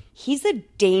plays, he's a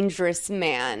dangerous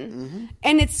man. Mm-hmm.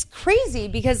 And it's crazy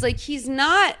because like he's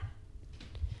not,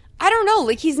 I don't know,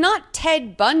 like he's not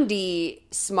Ted Bundy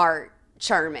smart,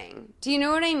 charming. Do you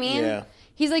know what I mean? Yeah.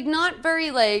 He's like not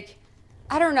very like,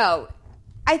 I don't know.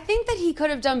 I think that he could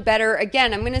have done better.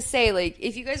 Again, I'm going to say, like,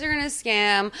 if you guys are going to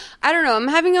scam, I don't know. I'm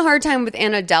having a hard time with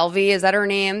Anna Delvey. Is that her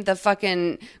name? The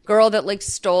fucking girl that, like,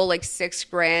 stole, like,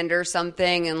 $6,000 or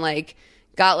something and, like,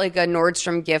 got, like, a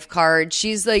Nordstrom gift card.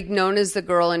 She's, like, known as the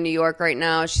girl in New York right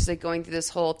now. She's, like, going through this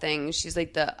whole thing. She's,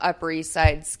 like, the Upper East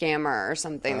Side scammer or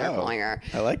something they're calling her.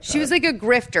 I like that. She was, like, a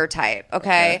grifter type,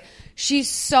 okay? She's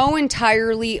so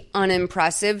entirely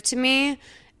unimpressive to me.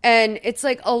 And it's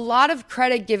like a lot of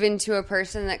credit given to a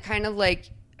person that kind of like,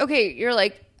 okay, you're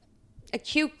like a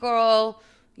cute girl,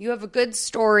 you have a good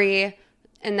story,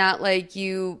 and that like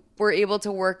you were able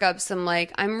to work up some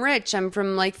like, I'm rich, I'm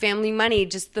from like family money,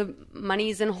 just the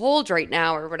money's in hold right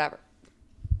now or whatever.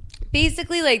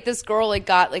 Basically, like this girl like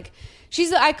got like,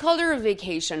 I called her a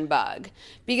vacation bug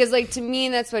because like to me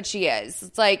that's what she is.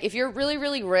 It's like if you're really,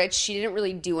 really rich, she didn't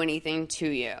really do anything to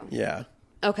you. Yeah.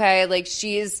 Okay, like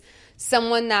she's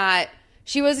someone that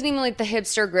she wasn't even like the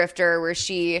hipster grifter where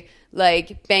she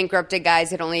like bankrupted guys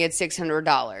that only had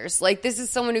 $600. Like this is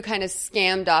someone who kind of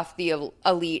scammed off the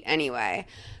elite anyway.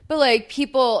 But like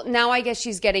people now, I guess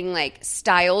she's getting like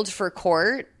styled for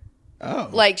court. Oh,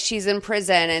 like she's in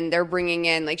prison and they're bringing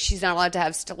in like she's not allowed to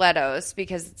have stilettos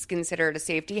because it's considered a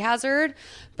safety hazard.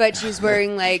 But she's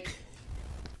wearing like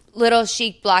little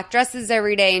chic black dresses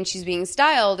every day and she's being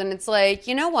styled. And it's like,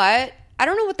 you know what? I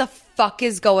don't know what the fuck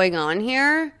is going on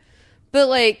here, but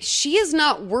like she is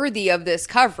not worthy of this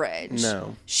coverage.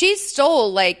 No. She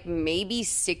stole like maybe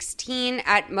 16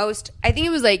 at most. I think it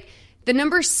was like the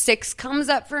number 6 comes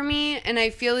up for me and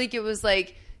I feel like it was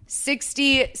like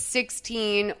 60,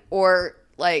 16 or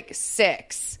like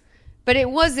 6. But it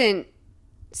wasn't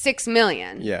 6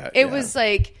 million. Yeah. It was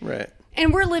like right.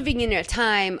 And we're living in a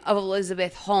time of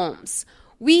Elizabeth Holmes.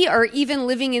 We are even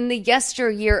living in the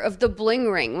yesteryear of the Bling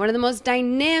Ring, one of the most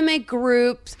dynamic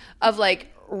groups of like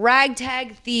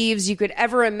ragtag thieves you could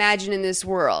ever imagine in this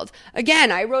world.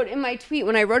 Again, I wrote in my tweet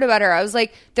when I wrote about her, I was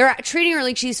like, they're treating her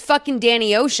like she's fucking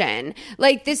Danny Ocean.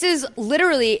 Like this is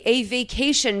literally a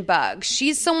vacation bug.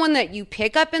 She's someone that you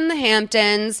pick up in the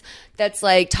Hamptons that's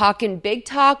like talking big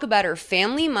talk about her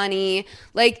family money.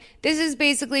 Like this is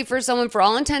basically for someone for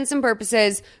all intents and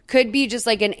purposes could be just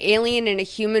like an alien in a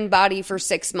human body for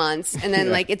 6 months and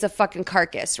then like it's a fucking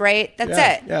carcass, right? That's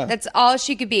it. Yeah. That's all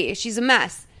she could be. She's a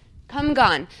mess. Come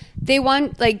gone. They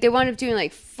wound up doing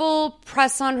like full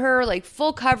press on her, like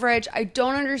full coverage. I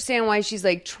don't understand why she's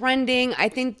like trending. I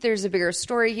think there's a bigger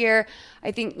story here.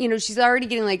 I think, you know, she's already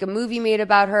getting like a movie made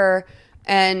about her.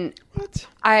 And What?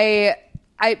 I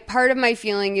part of my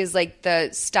feeling is like the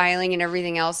styling and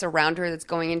everything else around her that's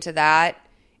going into that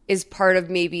is part of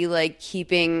maybe like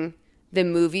keeping the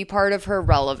movie part of her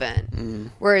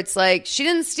relevant, where it's like she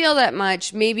didn't steal that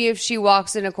much. Maybe if she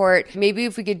walks into court, maybe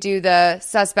if we could do the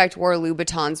suspect wore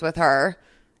Louboutins with her,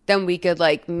 then we could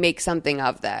like make something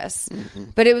of this.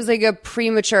 But it was like a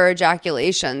premature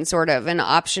ejaculation sort of and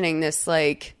optioning this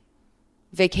like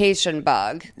vacation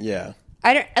bug. Yeah.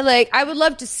 I would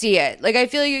love to see it. Like I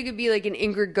feel like it could be like an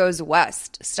Ingrid Goes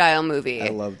West style movie. I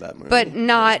love that movie. But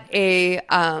not a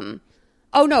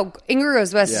oh no, Ingrid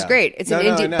Goes West is great. It's an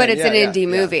indie, but it's an indie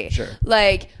movie. Sure.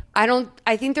 Like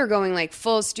I think they're going like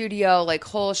full studio, like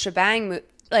whole shebang,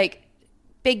 like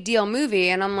big deal movie.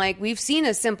 And I'm like, we've seen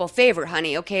A Simple Favor,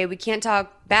 honey. Okay, we can't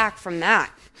talk back from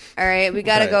that. All right, we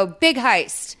got to go big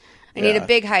heist. I need a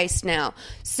big heist now.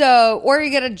 So, or you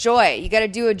get a Joy. You got to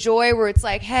do a Joy where it's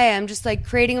like, hey, I'm just like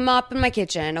creating a mop in my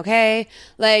kitchen, okay?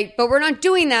 Like, but we're not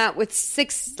doing that with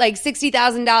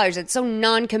 $60,000. It's so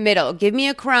non-committal. Give me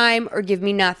a crime or give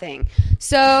me nothing.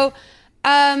 So,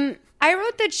 I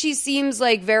wrote that she seems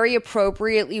like very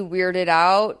appropriately weirded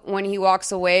out when he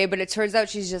walks away, but it turns out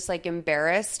she's just like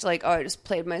embarrassed. Like, oh, I just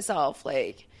played myself.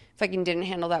 Like, fucking didn't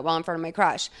handle that well in front of my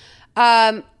crush.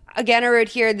 again, I wrote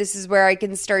here, this is where I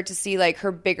can start to see like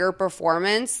her bigger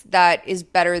performance that is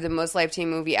better than most Lifetime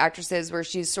movie actresses, where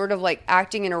she's sort of like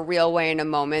acting in a real way in a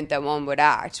moment that one would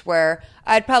act, where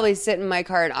I'd probably sit in my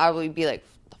car and I would be like,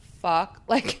 what the fuck?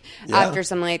 Like after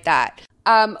something like that.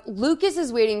 Lucas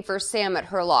is waiting for Sam at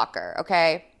her locker,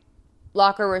 okay?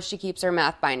 Locker where she keeps her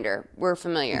math binder. We're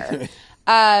familiar.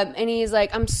 And he's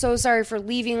like, I'm so sorry for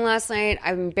leaving last night.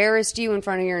 I've embarrassed you in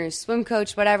front of your new swim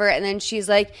coach, whatever. And then she's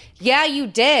like, yeah, you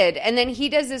did. And then he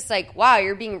does this like, wow,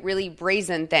 you're being really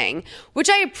brazen thing, which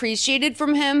I appreciated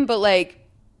from him. But like,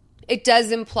 it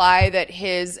does imply that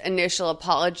his initial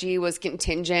apology was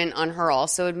contingent on her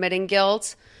also admitting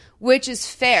guilt, which is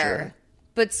fair. Sure.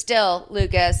 But still,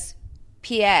 Lucas,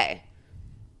 PA,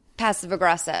 passive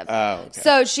aggressive. Oh, okay.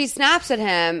 So she snaps at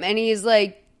him and he's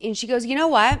like, and she goes, you know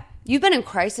what? You've been in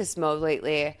crisis mode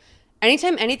lately.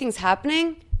 Anytime anything's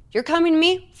happening, you're coming to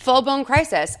me, full-blown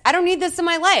crisis. I don't need this in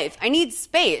my life. I need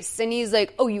space. And he's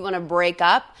like, oh, you want to break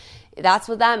up? That's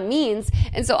what that means.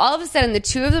 And so all of a sudden, the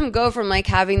two of them go from like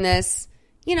having this,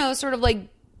 you know, sort of like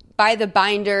by the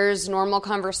binders, normal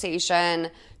conversation,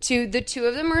 to the two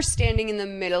of them are standing in the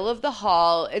middle of the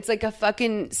hall. It's like a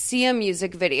fucking Sia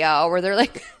music video where they're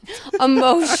like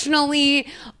emotionally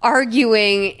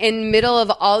arguing in middle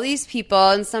of all these people,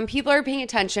 and some people are paying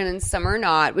attention and some are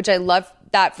not, which I love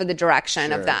that for the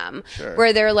direction of them,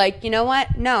 where they're like, you know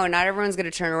what? No, not everyone's going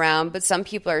to turn around, but some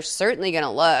people are certainly going to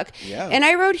look. Yeah. And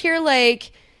I wrote here,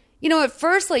 like, you know, at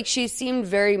first, like, she seemed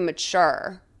very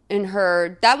mature in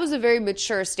her, that was a very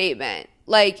mature statement.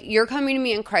 Like, you're coming to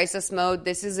me in crisis mode.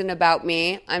 This isn't about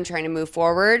me. I'm trying to move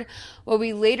forward. What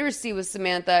we later see with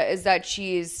Samantha is that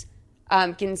she's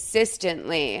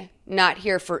consistently not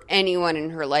here for anyone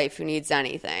in her life who needs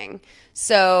anything.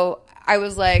 So I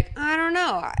was like, I don't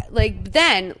know. Like,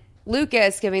 then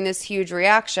Lucas giving this huge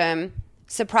reaction,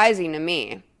 surprising to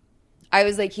me. I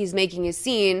was like, he's making a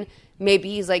scene.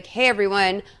 Maybe he's like, hey,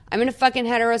 everyone, I'm in a fucking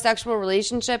heterosexual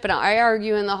relationship and I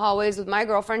argue in the hallways with my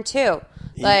girlfriend too.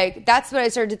 Like, that's what I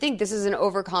started to think. This is an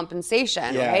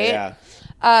overcompensation, right?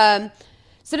 Yeah.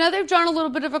 So now they've drawn a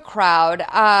little bit of a crowd,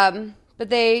 but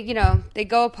they, you know, they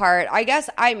go apart. I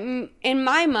guess in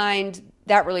my mind,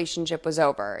 that relationship was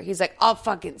over. He's like, I'll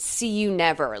fucking see you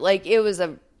never. Like, it was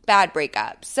a bad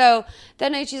breakup. So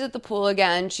that night she's at the pool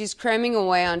again. She's cramming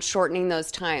away on shortening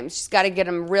those times. She's got to get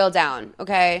them real down,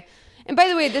 okay? And by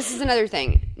the way, this is another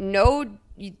thing.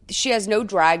 She has no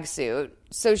drag suit.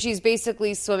 So she's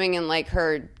basically swimming in like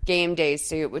her game day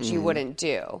suit, which you wouldn't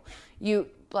do. You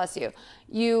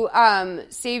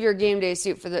save your game day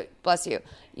suit for the,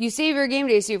 you save your game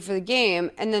day suit for the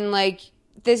game. And then like,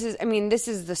 this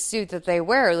is the suit that they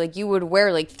wear. Like, you would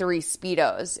wear like 3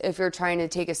 Speedos if you're trying to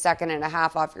take a second and a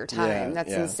half off your time. Yeah,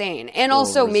 that's insane. And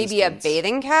also maybe a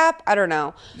bathing cap. I don't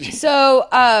know. So,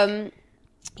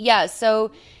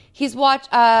 so he's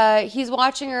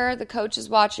watching her. The coach is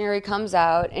watching her. He comes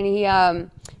out and he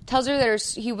tells her that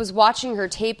he was watching her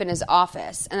tape in his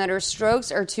office and that her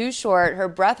strokes are too short. Her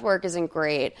breath work isn't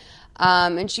great.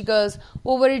 And she goes,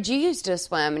 well, what did you use to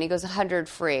swim? And he goes, 100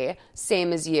 free,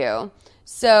 same as you.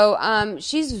 So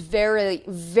she's very,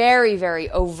 very, very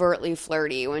overtly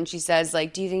flirty when she says,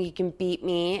 like, do you think you can beat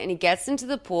me? And he gets into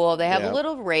the pool. They have a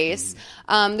little race.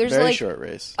 There's very like short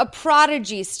race. A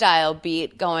Prodigy style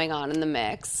beat going on in the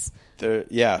mix.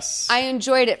 Yes. I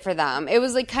enjoyed it for them. It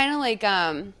was like kind of like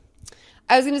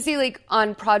I was going to say like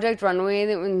on Project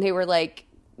Runway when they were like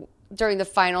during the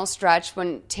final stretch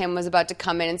when Tim was about to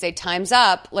come in and say time's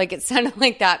up, like it sounded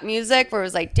like that music where it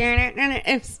was like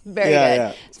it's very good.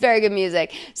 Yeah. It's very good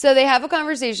music. So they have a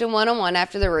conversation one-on-one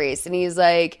after the race and he's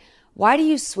like, why do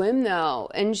you swim though?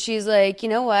 And she's like, you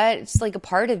know what? It's like a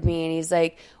part of me. And he's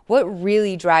like, what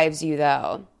really drives you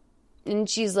though? And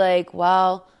she's like,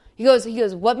 well, he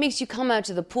goes, what makes you come out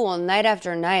to the pool night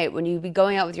after night when you be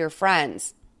going out with your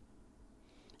friends?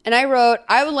 And I wrote,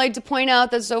 I would like to point out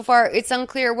that so far it's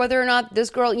unclear whether or not this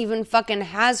girl even fucking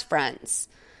has friends.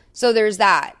 So there's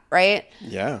that, right?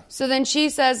 Yeah. So then she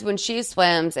says when she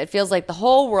swims, it feels like the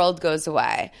whole world goes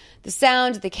away. The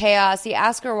sound, the chaos. He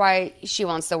asks her why she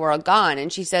wants the world gone.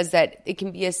 And she says that it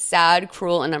can be a sad,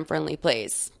 cruel, and unfriendly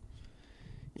place.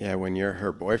 Yeah, when you're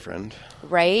her boyfriend.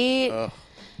 Right? Ugh.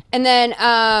 And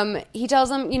then he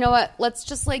tells him, you know what, let's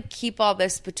just, like, keep all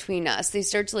this between us. They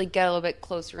start to, like, get a little bit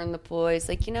closer in the pool. He's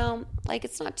like, you know, like,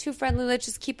 it's not too friendly. Let's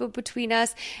just keep it between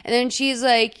us. And then she's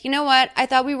like, you know what, I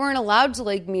thought we weren't allowed to,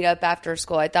 like, meet up after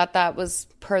school. I thought that was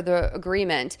per the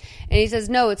agreement. And he says,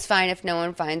 no, it's fine if no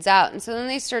one finds out. And so then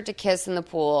they start to kiss in the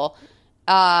pool.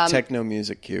 Techno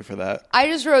music cue for that. I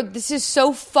just wrote, this is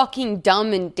so fucking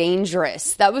dumb and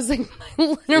dangerous. That was like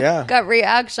my literal gut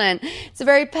reaction. It's a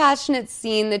very passionate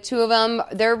scene. The two of them,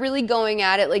 they're really going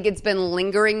at it like it's been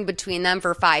lingering between them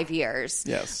for 5 years.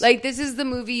 Yes. Like, this is the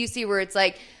movie you see where it's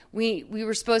like, we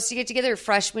were supposed to get together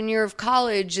freshman year of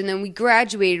college, and then we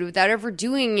graduated without ever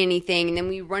doing anything, and then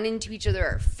we run into each other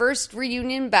our first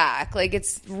reunion back. Like,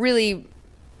 it's really...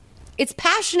 It's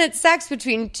passionate sex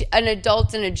between an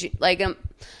adult and a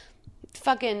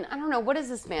fucking, I don't know, what is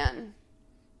this man?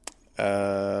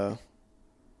 Well,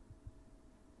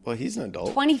 he's an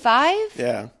adult. 25?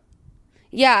 Yeah.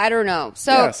 Yeah, I don't know.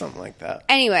 So yeah, something like that.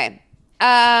 Anyway,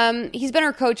 he's been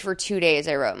our coach for 2 days,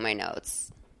 I wrote in my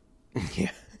notes. Yeah.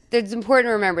 It's important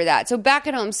to remember that. So back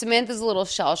at home, Samantha's a little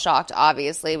shell-shocked,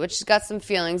 obviously, but she's got some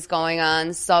feelings going on.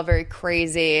 This is all very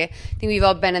crazy. I think we've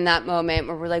all been in that moment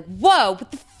where we're like, whoa,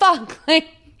 what the fuck? Like,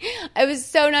 I was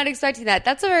so not expecting that.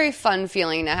 That's a very fun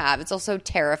feeling to have. It's also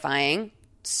terrifying.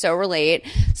 So relate.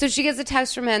 So she gets a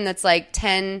text from him that's like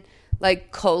 10...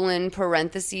 like colon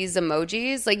parentheses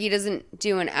emojis. Like, he doesn't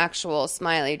do an actual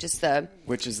smiley, just the...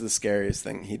 Which is the scariest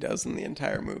thing he does in the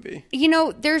entire movie. You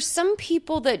know, there's some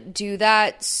people that do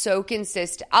that so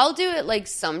consistent. I'll do it like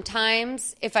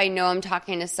sometimes if I know I'm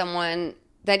talking to someone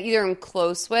that either I'm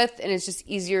close with and it's just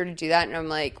easier to do that, and I'm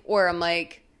like,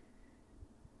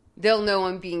 they'll know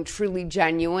I'm being truly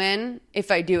genuine if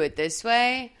I do it this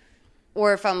way.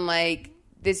 Or if I'm like,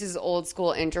 this is old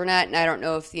school internet, and I don't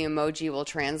know if the emoji will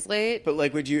translate. But,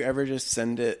 like, would you ever just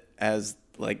send it as,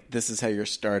 like, this is how you're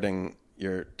starting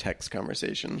your text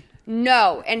conversation?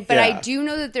 No, but Yeah. I do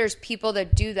know that there's people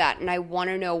that do that, and I want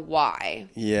to know why.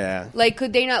 Yeah. Like,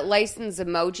 could they not license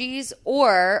emojis?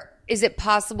 Or is it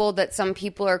possible that some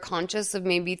people are conscious of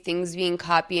maybe things being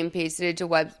copy and pasted to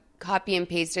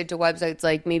websites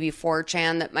like maybe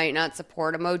 4chan that might not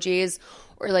support emojis?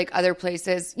 Or like other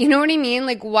places, you know what I mean?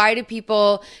 Like, why do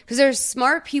people? Because there's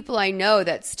smart people I know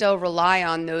that still rely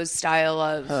on those style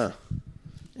of,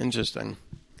 Interesting.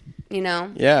 You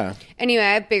know? Yeah. Anyway,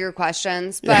 I have bigger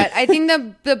questions, but I think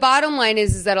the bottom line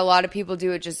is that a lot of people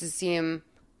do it just to seem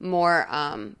more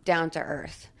down to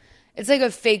earth. It's like a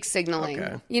fake signaling.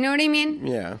 Okay. You know what I mean?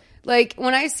 Yeah. Like,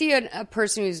 when I see a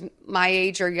person who's my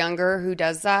age or younger who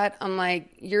does that, I'm like,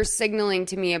 you're signaling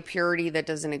to me a purity that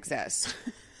doesn't exist.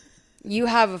 You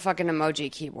have a fucking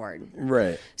emoji keyboard.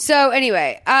 Right. So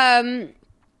anyway,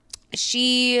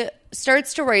 she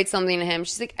starts to write something to him.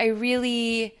 She's like,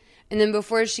 and then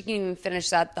before she can even finish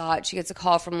that thought, she gets a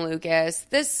call from Lucas.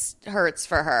 This hurts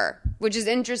for her, which is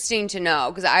interesting to know,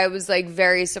 because I was like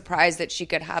very surprised that she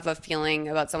could have a feeling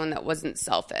about someone that wasn't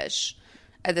selfish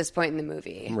at this point in the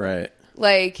movie. Right.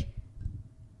 Like,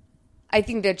 I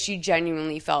think that she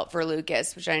genuinely felt for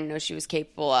Lucas, which I didn't know she was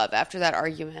capable of after that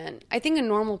argument. I think a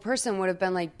normal person would have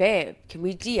been like, babe, can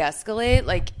we de-escalate?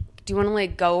 Like, do you want to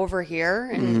like go over here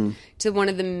and to one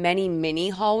of the many mini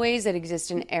hallways that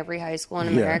exist in every high school in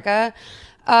America?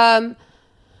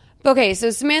 Okay, so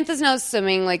Samantha's now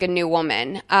swimming like a new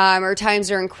woman. Her times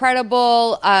are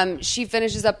incredible. She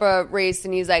finishes up a race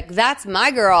and he's like, that's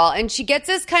my girl. And she gets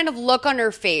this kind of look on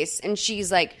her face and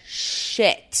she's like,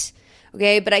 shit.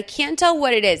 Okay, but I can't tell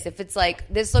what it is. If it's like,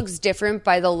 this looks different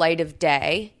by the light of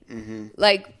day,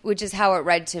 like, which is how it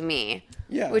read to me.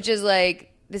 Yeah. Which is like,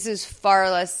 this is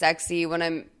far less sexy when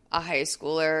I'm a high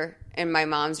schooler and my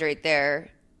mom's right there.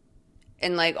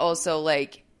 And like, also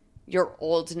like, your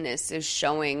oldness is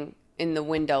showing in the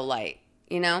window light,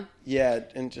 you know? Yeah,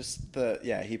 and just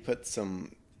he put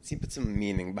some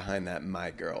meaning behind that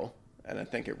 "my girl," and I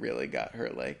think it really got her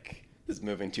like, this is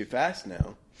moving too fast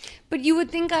now. But you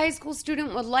would think a high school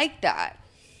student would like that.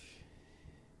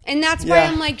 And that's why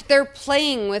I'm like, they're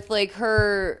playing with like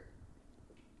her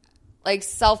like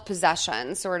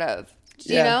self-possession sort of,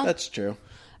 you know? That's true.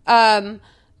 But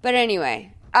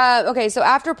anyway, okay, so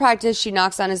after practice, she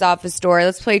knocks on his office door.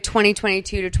 Let's play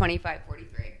 2022 to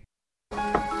 2543.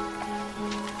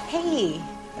 Hey.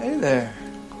 Hey there.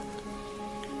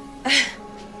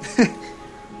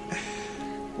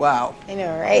 Wow. I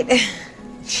know, right?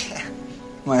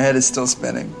 My head is still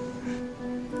spinning.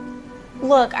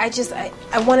 Look, I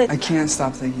wanted... I can't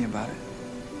stop thinking about it.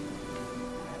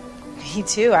 Me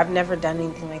too. I've never done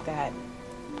anything like that.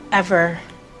 Ever.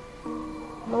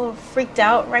 I'm a little freaked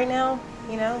out right now,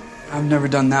 you know? I've never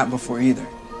done that before either.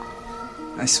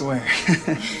 I swear.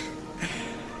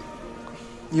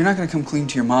 You're not going to come clean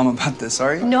to your mom about this,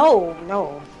 are you? No,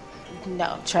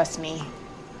 trust me.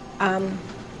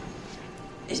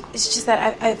 It's just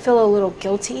that I feel a little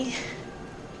guilty,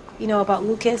 you know, about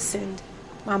Lucas and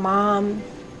my mom.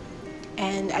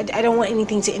 And I don't want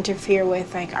anything to interfere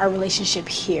with, like, our relationship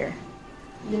here,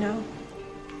 you know?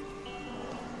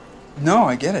 No,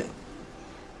 I get it.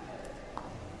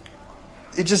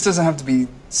 It just doesn't have to be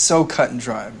so cut and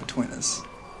dry between us,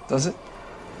 does it?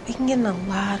 We can get in a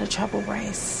lot of trouble,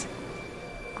 Bryce.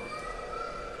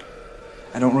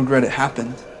 I don't regret it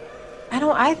happened. I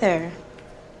don't either.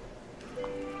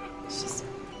 It's just,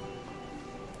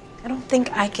 I don't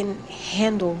think I can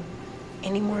handle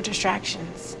any more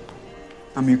distractions.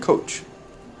 I'm your coach.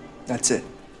 That's it.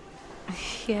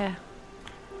 Yeah.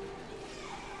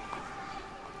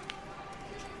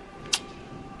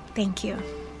 Thank you.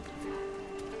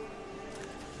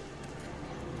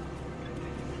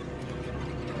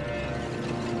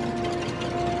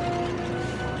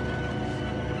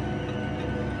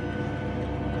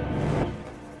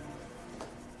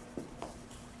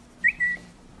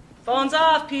 Phones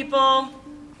off, people.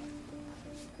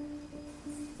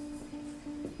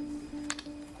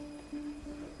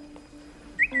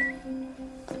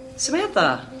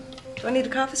 Samantha, do I need to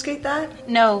confiscate that?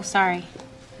 No, sorry.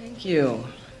 Thank you.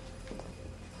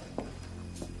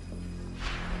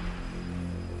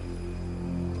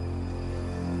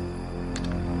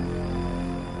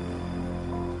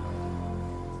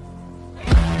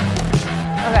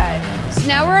 Okay, so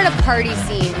now we're at a party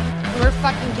scene. We're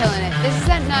fucking killing it. This is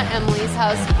at not Emily's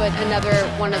house, but another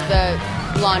one of the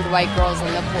blonde white girls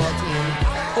on the pool team.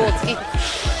 Pool team.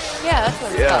 Yeah, that's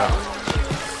what it's called.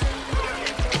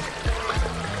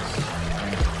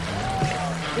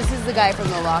 This is the guy from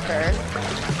the locker.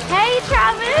 Hey,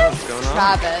 Travis. What's going on?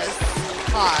 Travis.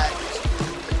 Hot.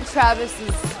 Travis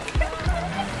is...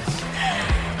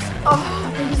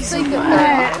 he's like the third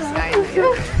hottest guy in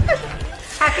there.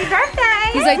 Happy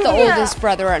birthday. He's like the oldest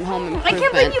brother at Home Improvement. I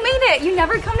can't believe you made it. You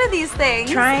never come to these things.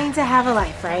 Trying to have a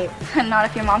life, right? Not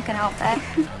if your mom can help it.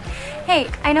 Hey,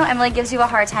 I know Emily gives you a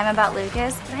hard time about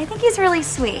Lucas, but I think he's really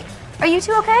sweet. Are you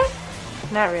two okay?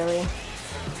 Not really.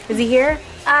 Is he here?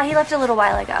 He left a little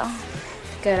while ago.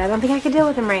 Good. I don't think I could deal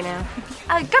with him right now.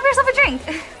 Grab yourself a drink.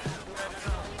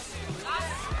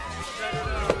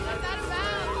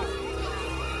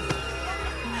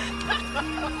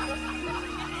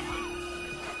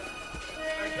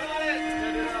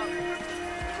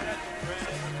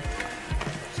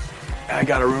 I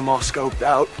got a room all scoped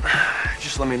out.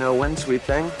 Just let me know when, sweet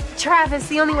thing. Travis,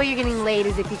 the only way you're getting laid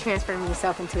is if you transform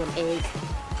yourself into an egg.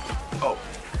 Oh.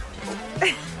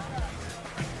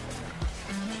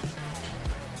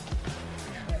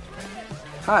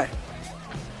 Hi.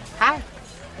 Hi.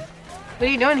 What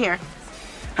are you doing here?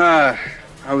 I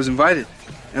was invited.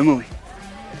 Emily.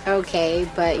 Okay,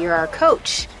 but you're our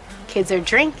coach. Kids are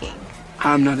drinking.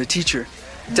 I'm not a teacher.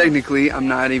 Technically, I'm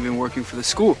not even working for the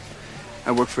school.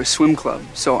 I work for a swim club,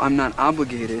 so I'm not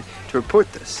obligated to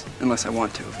report this, unless I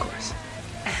want to, of course.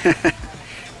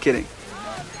 Kidding.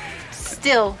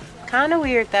 Still, kind of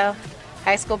weird though.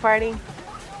 High school party.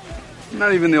 I'm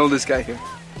not even the oldest guy here.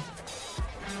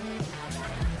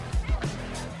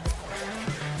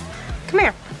 Come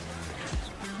here.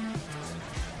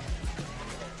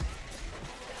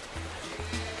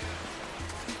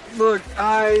 Look,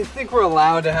 I think we're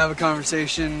allowed to have a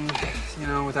conversation,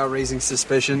 without raising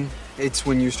suspicion. It's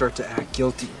when you start to act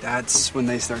guilty. That's when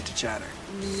they start to chatter.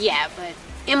 Yeah, but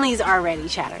Emily's already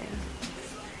chattering.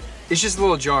 It's just a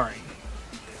little jarring.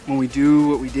 When we do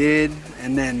what we did,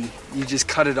 and then you just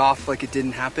cut it off like it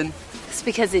didn't happen. It's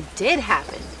because it did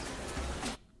happen.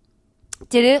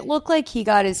 Did it look like he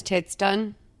got his tits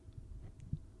done?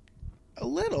 A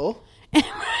little.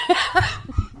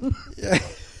 Yeah.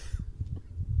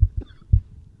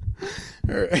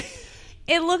 All right.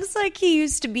 It looks like he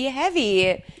used to be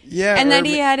heavy. Yeah. And then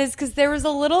he had his, because there's a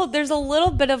little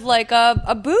bit of like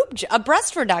a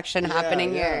breast reduction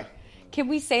happening here. Can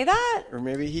we say that? Or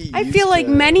maybe he I feel like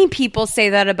many people say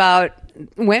that about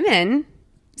women.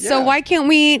 So Yeah. why can't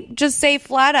we just say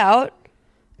flat out,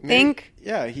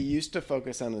 Yeah, he used to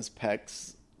focus on his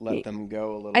pecs, let them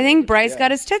go a little I think bit. Bryce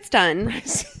got his tits done.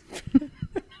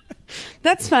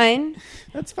 That's fine.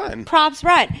 That's fine. Props,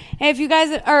 Brett. Hey, if you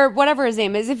guys, or whatever his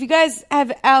name is, if you guys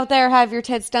have out there have your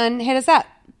tits done, hit us up.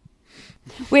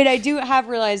 Wait, I do have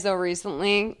realized though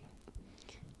recently,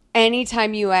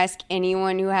 anytime you ask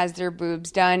anyone who has their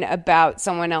boobs done about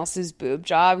someone else's boob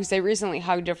job, because I recently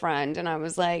hugged a friend and I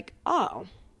was like, oh,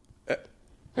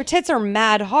 her tits are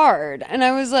mad hard. And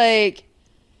I was like,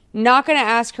 not going to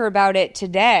ask her about it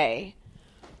today.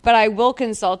 But I will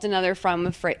consult another friend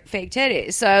with fake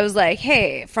titties. So I was like,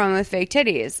 hey, friend with fake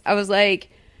titties. I was like,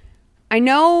 I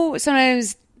know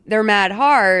sometimes they're mad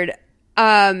hard,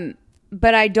 but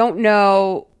I don't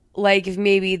know, like, if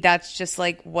maybe that's just,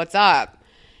 like, what's up.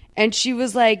 And she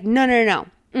was like, no.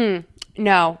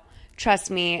 No,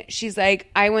 trust me. She's like,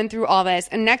 I went through all this.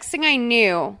 And next thing I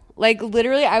knew, Like,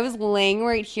 literally, I was laying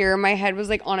right here. My head was,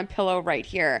 like, on a pillow right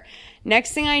here.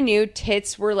 Next thing I knew,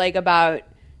 tits were, like, about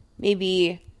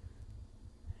maybe,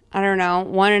 I don't know,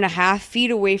 1.5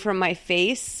 feet away from my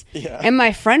face. Yeah. And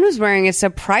my friend was wearing a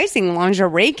surprising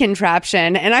lingerie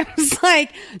contraption. And I was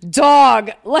like,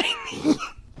 dog, like,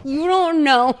 you don't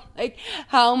know, like,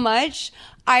 how much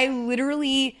I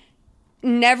literally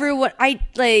never would.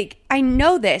 I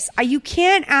know this. You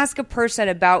can't ask a person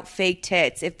about fake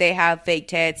tits if they have fake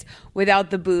tits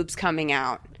without the boobs coming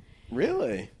out.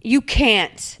 Really? You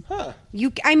can't. Huh.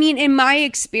 I mean, in my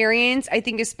experience, I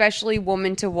think especially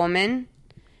woman to woman,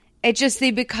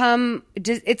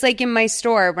 it's like in my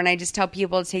store when I just tell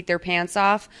people to take their pants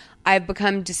off. I've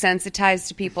become desensitized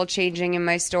to people changing in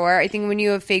my store. I think when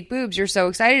you have fake boobs, you're so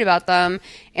excited about them.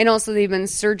 And also they've been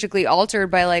surgically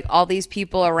altered by like all these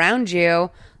people around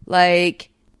you. Like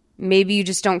maybe you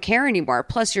just don't care anymore.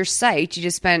 Plus you're psyched. You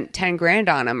just spent 10 grand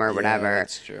on them or whatever. Yeah,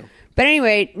 that's true. But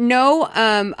anyway, no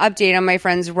update on my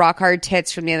friend's rock hard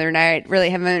tits from the other night. Really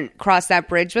haven't crossed that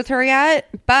bridge with her yet.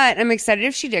 But I'm excited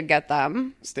if she did get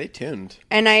them. Stay tuned.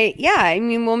 And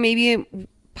maybe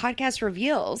podcast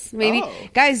reveals. Maybe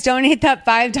guys donate that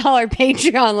 $5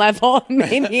 Patreon level.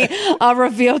 Maybe I'll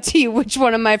reveal to you which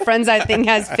one of my friends I think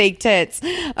has fake tits.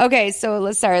 Okay, so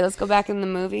let's go back in the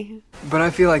movie. But I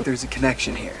feel like there's a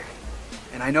connection here.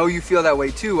 And I know you feel that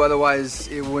way too, otherwise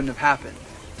it wouldn't have happened.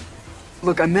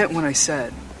 Look, I meant when I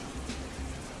said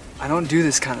I don't do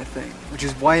this kind of thing, which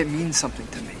is why it means something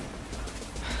to me.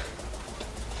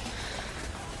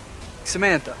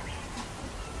 Samantha.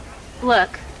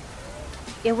 Look,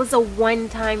 it was a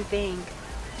one-time thing.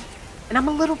 And I'm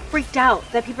a little freaked out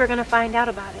that people are going to find out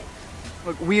about it.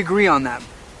 Look, we agree on that.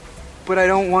 But I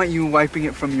don't want you wiping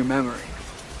it from your memory.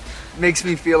 It makes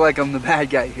me feel like I'm the bad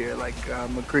guy here, like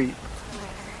I'm a creep.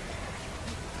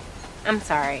 I'm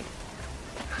sorry.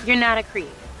 You're not a creep.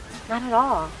 Not at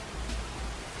all.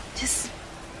 Just,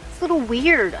 it's a little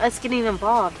weird, us getting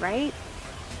involved, right?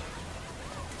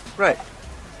 Right.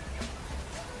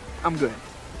 I'm good.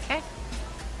 Okay.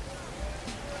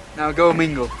 Now go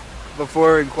mingle,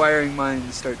 before inquiring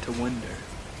minds start to wonder.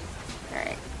 All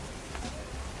right.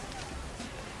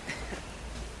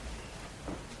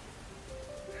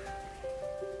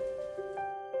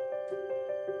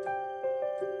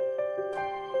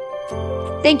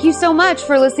 Thank you so much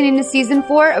for listening to Season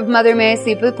 4 of Mother May I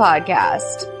Sleep With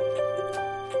podcast.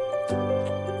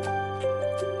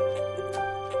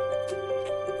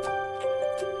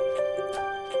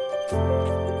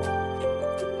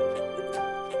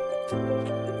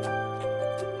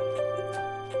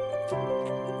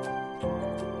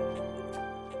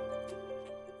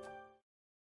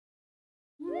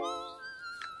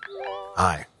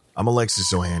 Hi, I'm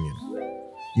Alexis Ohanian.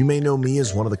 You may know me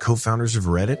as one of the co-founders of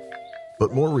Reddit,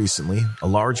 but more recently, a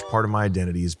large part of my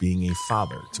identity is being a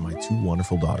father to my 2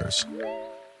 wonderful daughters.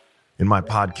 In my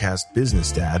podcast,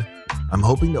 Business Dad, I'm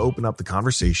hoping to open up the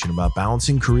conversation about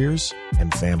balancing careers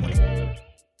and family.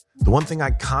 The one thing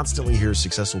I constantly hear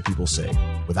successful people say,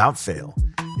 without fail,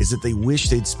 is that they wish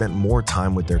they'd spent more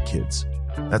time with their kids.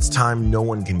 That's time no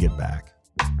one can get back.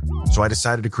 So I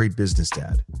decided to create Business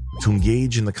Dad, to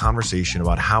engage in the conversation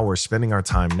about how we're spending our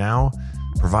time now,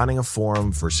 providing a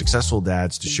forum for successful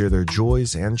dads to share their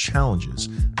joys and challenges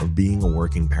of being a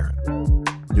working parent.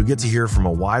 You'll get to hear from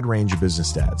a wide range of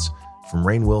business dads, from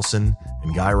Rainn Wilson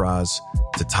and Guy Raz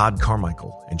to Todd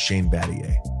Carmichael and Shane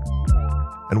Battier.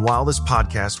 And while this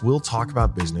podcast will talk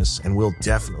about business and will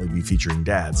definitely be featuring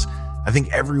dads, I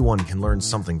think everyone can learn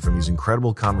something from these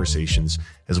incredible conversations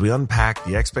as we unpack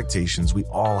the expectations we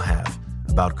all have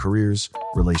about careers,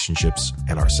 relationships,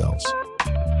 and ourselves.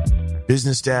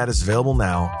 Business Dad is available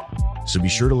now, so be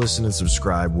sure to listen and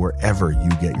subscribe wherever you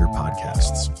get your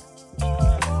podcasts.